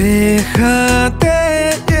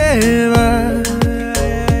 Déjate llevar.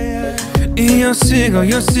 Y yo sigo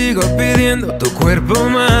pidiendo tu cuerpo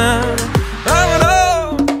más.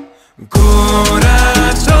 ¡Vámonos!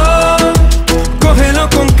 Corazón, cógelo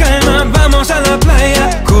con calma, vamos a la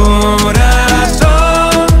playa.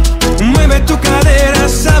 Corazón, mueve tu cadera,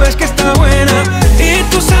 sabes que está buena. Y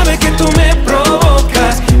tú sabes que tú me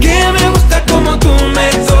provocas, que me gusta como tú me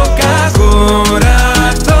tocas.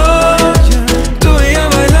 Corazón, tú y yo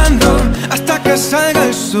bailando hasta que salga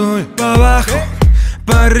el sol. Pa' abajo,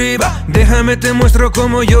 pa' arriba, déjame te muestro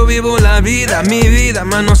cómo yo vivo la vida. Mi vida,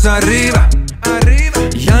 manos arriba, arriba.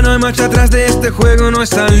 Ya no hay marcha atrás, de este juego no hay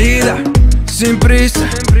salida. Sin prisa,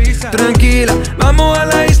 tranquila, vamos a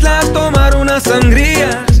la isla a tomar unas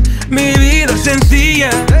sangrías.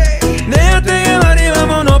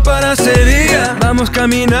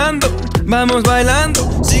 caminando, vamos bailando.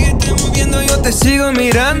 Síguete moviendo, yo te sigo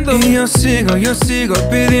mirando. Y yo sigo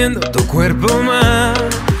pidiendo tu cuerpo más.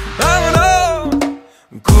 ¡Vámonos!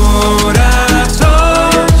 Corazón,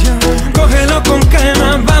 cógelo con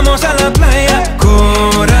calma, vamos a la playa.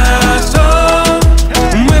 Corazón,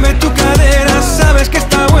 mueve tu cadera, sabes que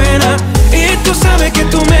está buena. Y tú sabes que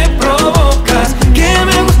tú me provocas, que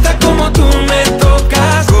me gusta como tú me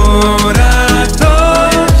tocas. Corazón,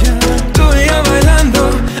 tú y yo bailando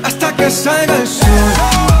hasta que salga el sol.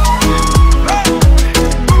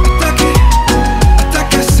 Hasta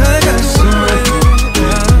que salga el sol.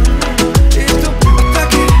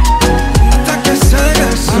 Hasta que salga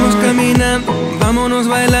el sol. Vamos caminando, vámonos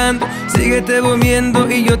bailando. Síguete moviendo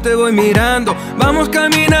y yo te voy mirando. Vamos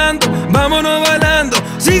caminando, vámonos bailando.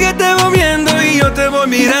 Síguete moviendo y yo te voy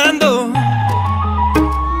mirando.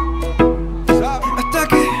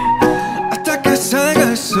 Hasta que salga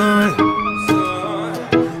el sol.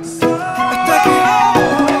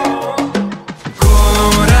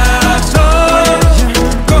 Corazón,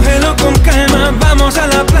 cógelo con calma, vamos a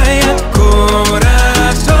la playa.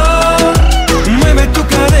 Corazón, mueve tu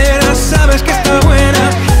cadera, sabes que está buena.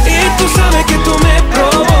 Y tú sabes que tú me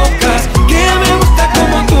provocas, que me gusta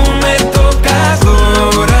como tú me tocas.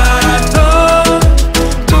 Corazón,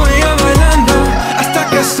 tú y yo bailando hasta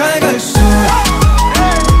que salga el sol.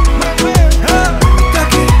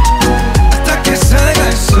 Hasta que salga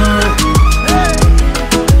el sol.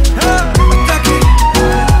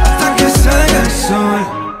 Hasta que salga el sol.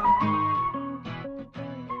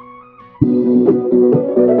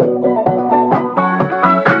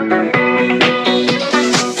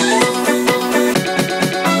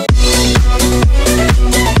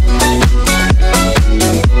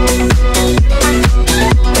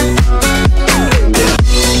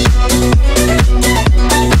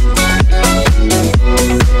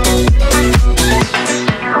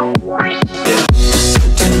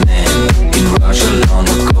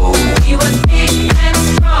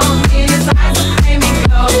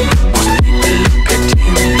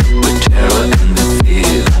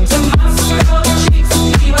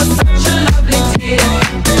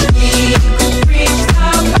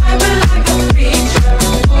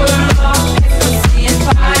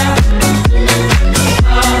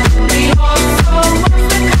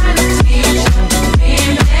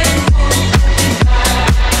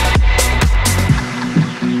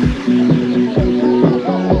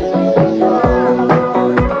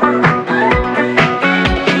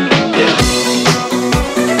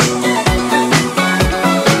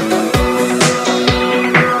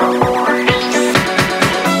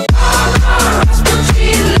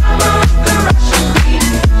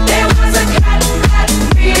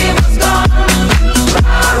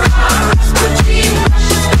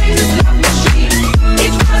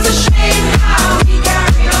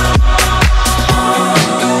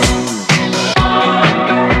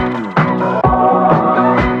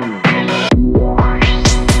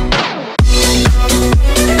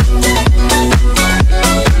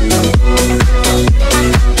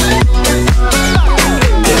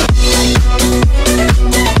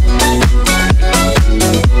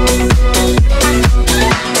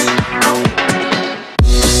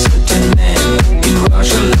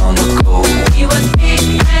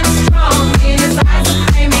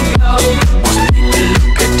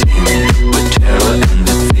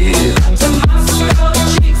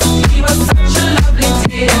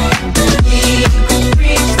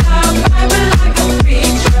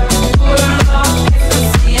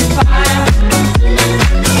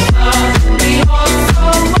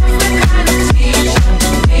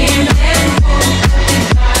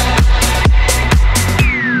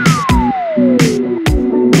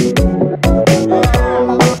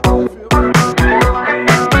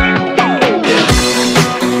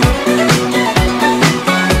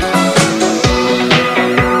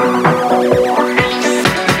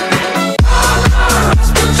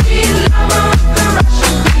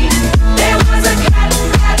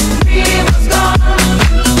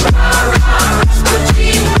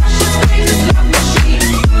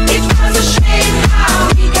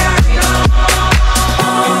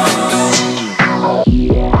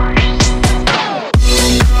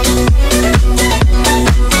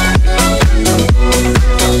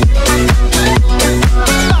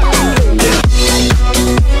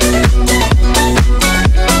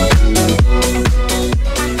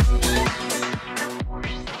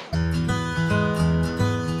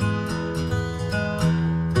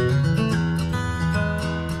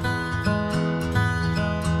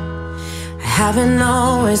 haven't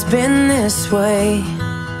always been this way.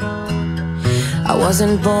 I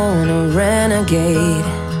wasn't born a renegade.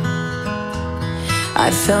 I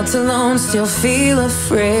felt alone, still feel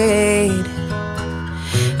afraid.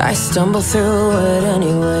 I stumble through it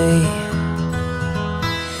anyway.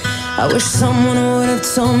 I wish someone would have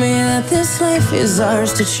told me that this life is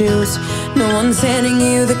ours to choose. No one's handing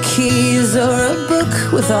you the keys or a book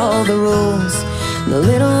with all the rules. The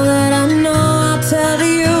little that I know I'll tell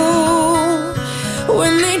you.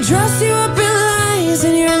 When they dress you up in lies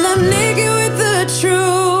and you're left naked with the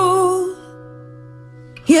truth,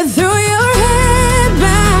 you throw your head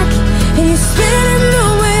back and you spin in the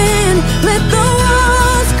wind. Let the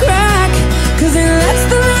walls crack, 'cause it lets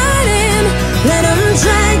the light in. Let them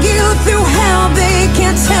drag you through hell. They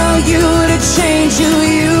can't tell you to change who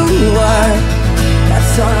you are.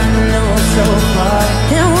 That's all I know so far.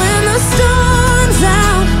 And when the storm's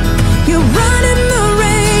out, you run in the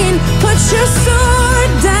rain. Put your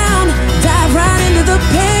sword down, dive right into the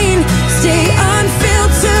pain. Stay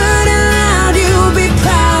unfiltered and loud. You'll be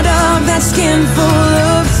proud of that skin full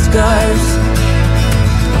of scars.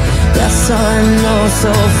 That's all I know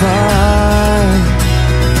so far.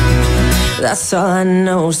 That's all I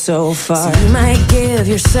know so far. So you might give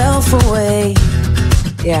yourself away,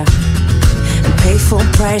 yeah, and pay full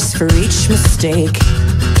price for each mistake.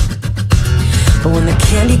 But when the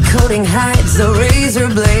candy coating hides the razor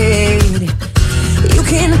blade, you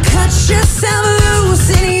can cut yourself loose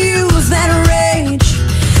and use that rage.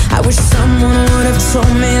 I wish someone would have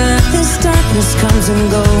told me that this darkness comes and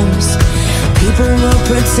goes. People will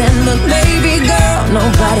pretend, but baby girl,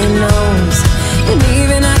 nobody knows. And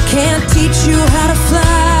even I can't teach you how to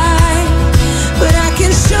fly, but I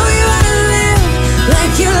can show you how to live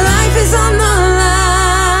like your life is on the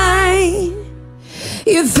line.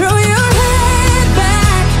 You throw your head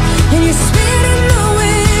back and you spin in the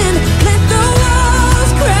wind. Let the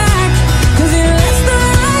walls crack, 'cause it lets the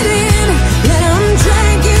light in. Let them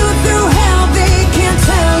drag you through hell. They can't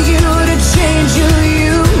tell you to change who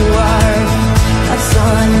you are. That's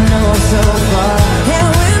all I know so far. And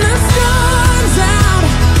when the storm's out,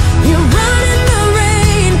 you run in the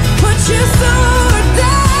rain. Put your sword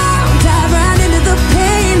down, dive right into the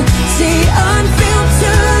pain. Stay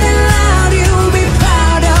unfiltered and loud. You'll be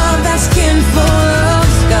proud of that skin full of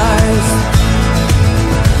scars.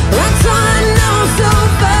 That's all I know so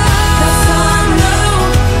far. That's all I know.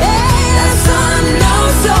 Hey, that's all I know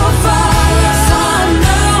so far. That's all I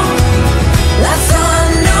know. That's all I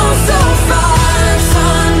know so far. That's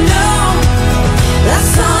all I know.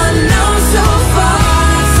 That's all I know so far.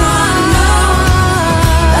 That's all I know.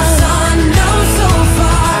 That's all I know so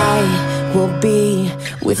far. I will be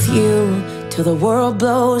with you till the world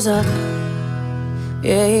blows up.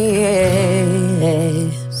 Yes.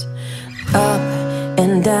 Up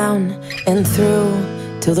and down and through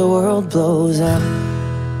till the world blows up.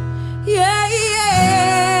 Yeah,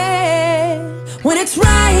 yeah. When it's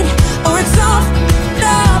right or it's all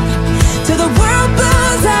up, till the world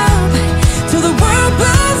blows up, till the world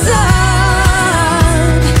blows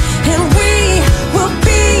up. And we will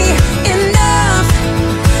be enough.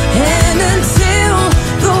 And until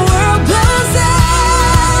the world blows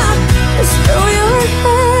up, just throw your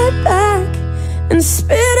head back and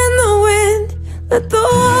spit in the wind. Let the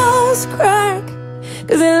walls crack,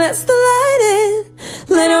 'cause it lets the light in.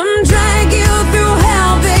 Let them drag you through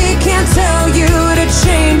hell. They can't tell you to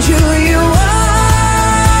change who you are.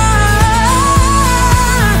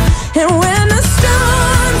 And when the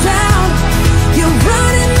storm's out, you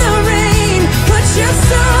run in the rain. Put your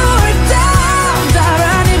sword down, dive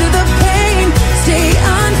right into the pain. Stay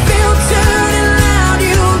unfiltered and loud.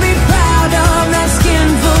 You'll be proud of that skin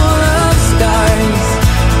full of scars.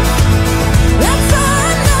 That's all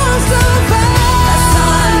I know so far. That's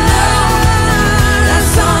all I know.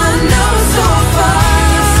 That's all I know so far.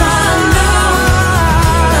 That's all I know.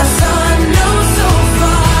 That's all I know so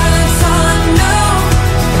far. That's all I know.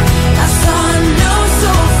 That's all I know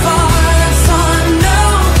so far. That's all I know.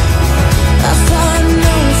 That's all I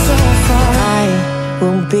know so far. I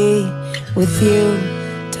will be with you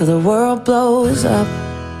till the world blows up.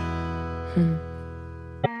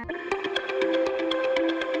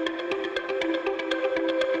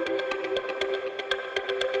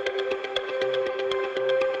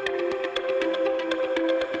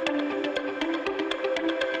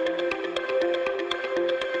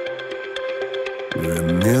 We're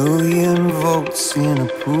a million volts in a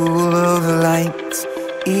pool of light.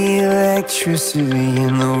 Electricity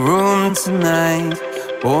in the room tonight.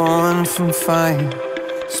 Born from fire,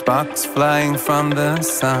 sparks flying from the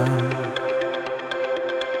sun.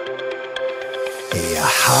 Hey, I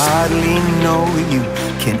hardly know you,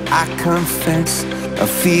 can I confess? I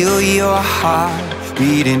feel your heart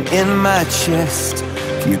beating in my chest.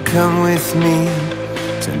 If you come with me,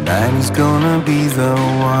 tonight is gonna be the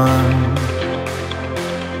one.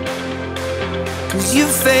 'Cause you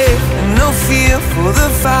faith and no fear for the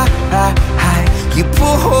fight. You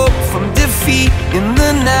pull hope from defeat in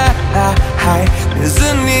the night. There's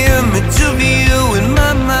an image of you in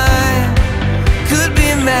my mind. Could be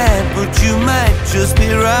mad, but you might just be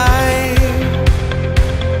right.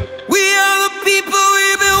 We are the people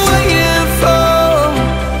we've been waiting for.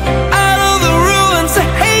 Out of the ruins of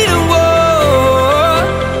hate and war,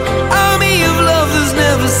 army of love that's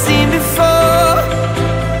never seen before.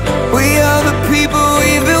 We are the people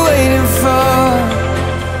we've been waiting for.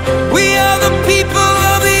 We are the people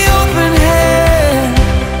of the open hand.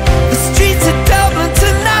 The streets of Dublin to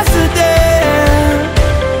Amsterdam.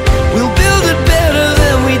 We'll build it better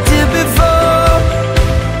than we did before.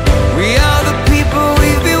 We are the people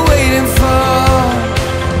we've been waiting for.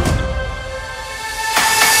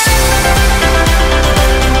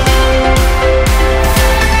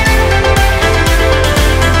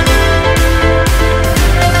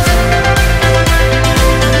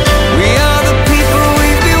 We are the people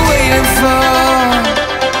we've been waiting for.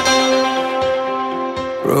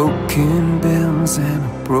 Broken bells and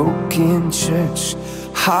a broken church.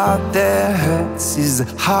 Heart that hurts is a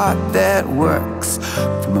heart that works.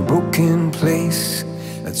 From a broken place,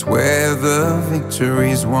 that's where the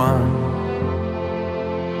victory's won.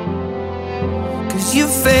 'Cause you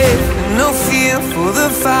faith and no fear for the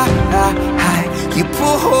fight. You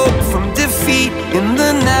pull hope from defeat in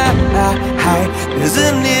the night. There's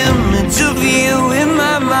an image of you in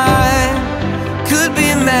my mind. Could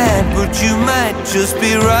be mad, but you might just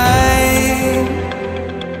be right.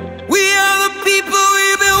 We are the people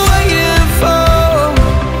we've been waiting for.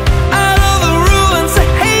 Out of the ruins of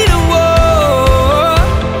hate and war,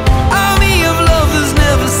 army of love that's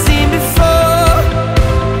never seen before.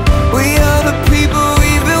 We are the people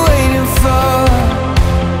we've been waiting for.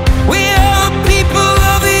 We are the people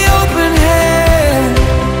of the open hand.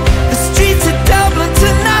 The streets of Dublin to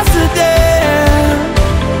Amsterdam.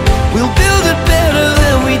 We'll build it better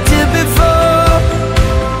than we did before.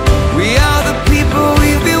 We are the people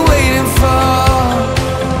we've been waiting for.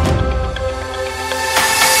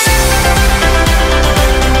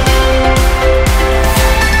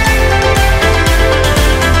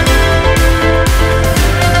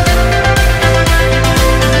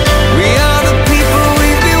 We are the people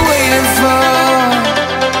we've been waiting for.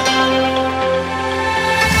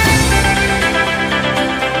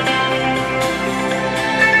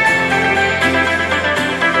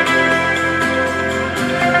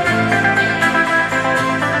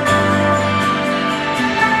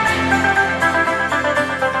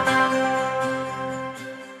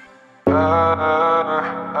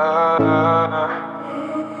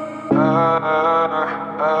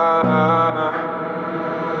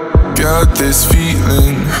 Got this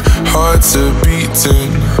feeling, hearts are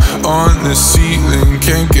beating on the ceiling,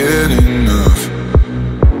 can't get enough.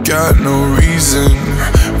 Got no reason,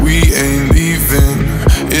 we ain't leaving.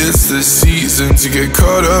 It's the season to get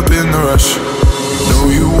caught up in the rush. Know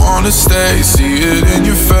you wanna stay, see it in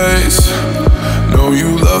your face. Know you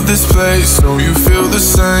love this place, know you feel the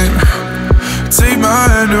same. Take my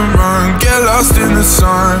hand and run, get lost in the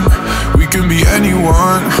sun. We can be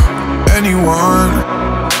anyone, anyone.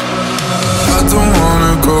 I don't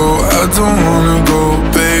wanna go,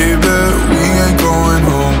 baby. We ain't going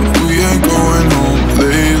home, we ain't going home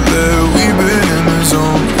lately. We've been in the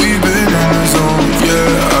zone, we've been in the zone.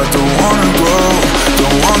 Yeah, I don't wanna go,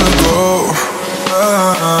 don't wanna go.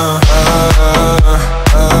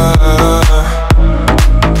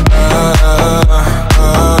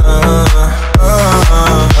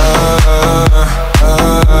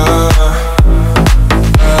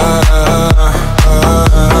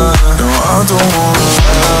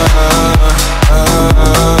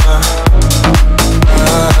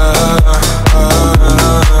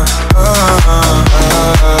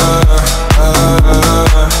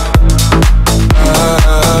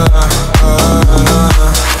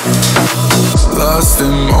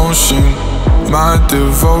 My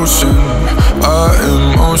devotion, our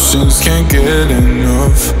emotions can't get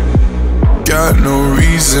enough. Got no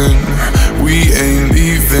reason, we ain't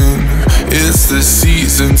leaving. It's the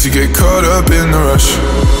season to get caught up in the rush.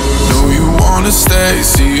 Know you wanna stay,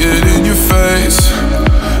 see it in your face.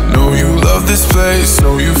 Know you love this place,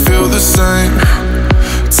 know you feel the same.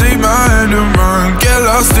 Take my hand and run, get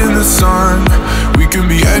lost in the sun. We can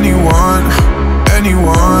be anyone,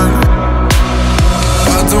 anyone.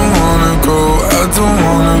 I don't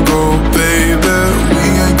wanna go, baby.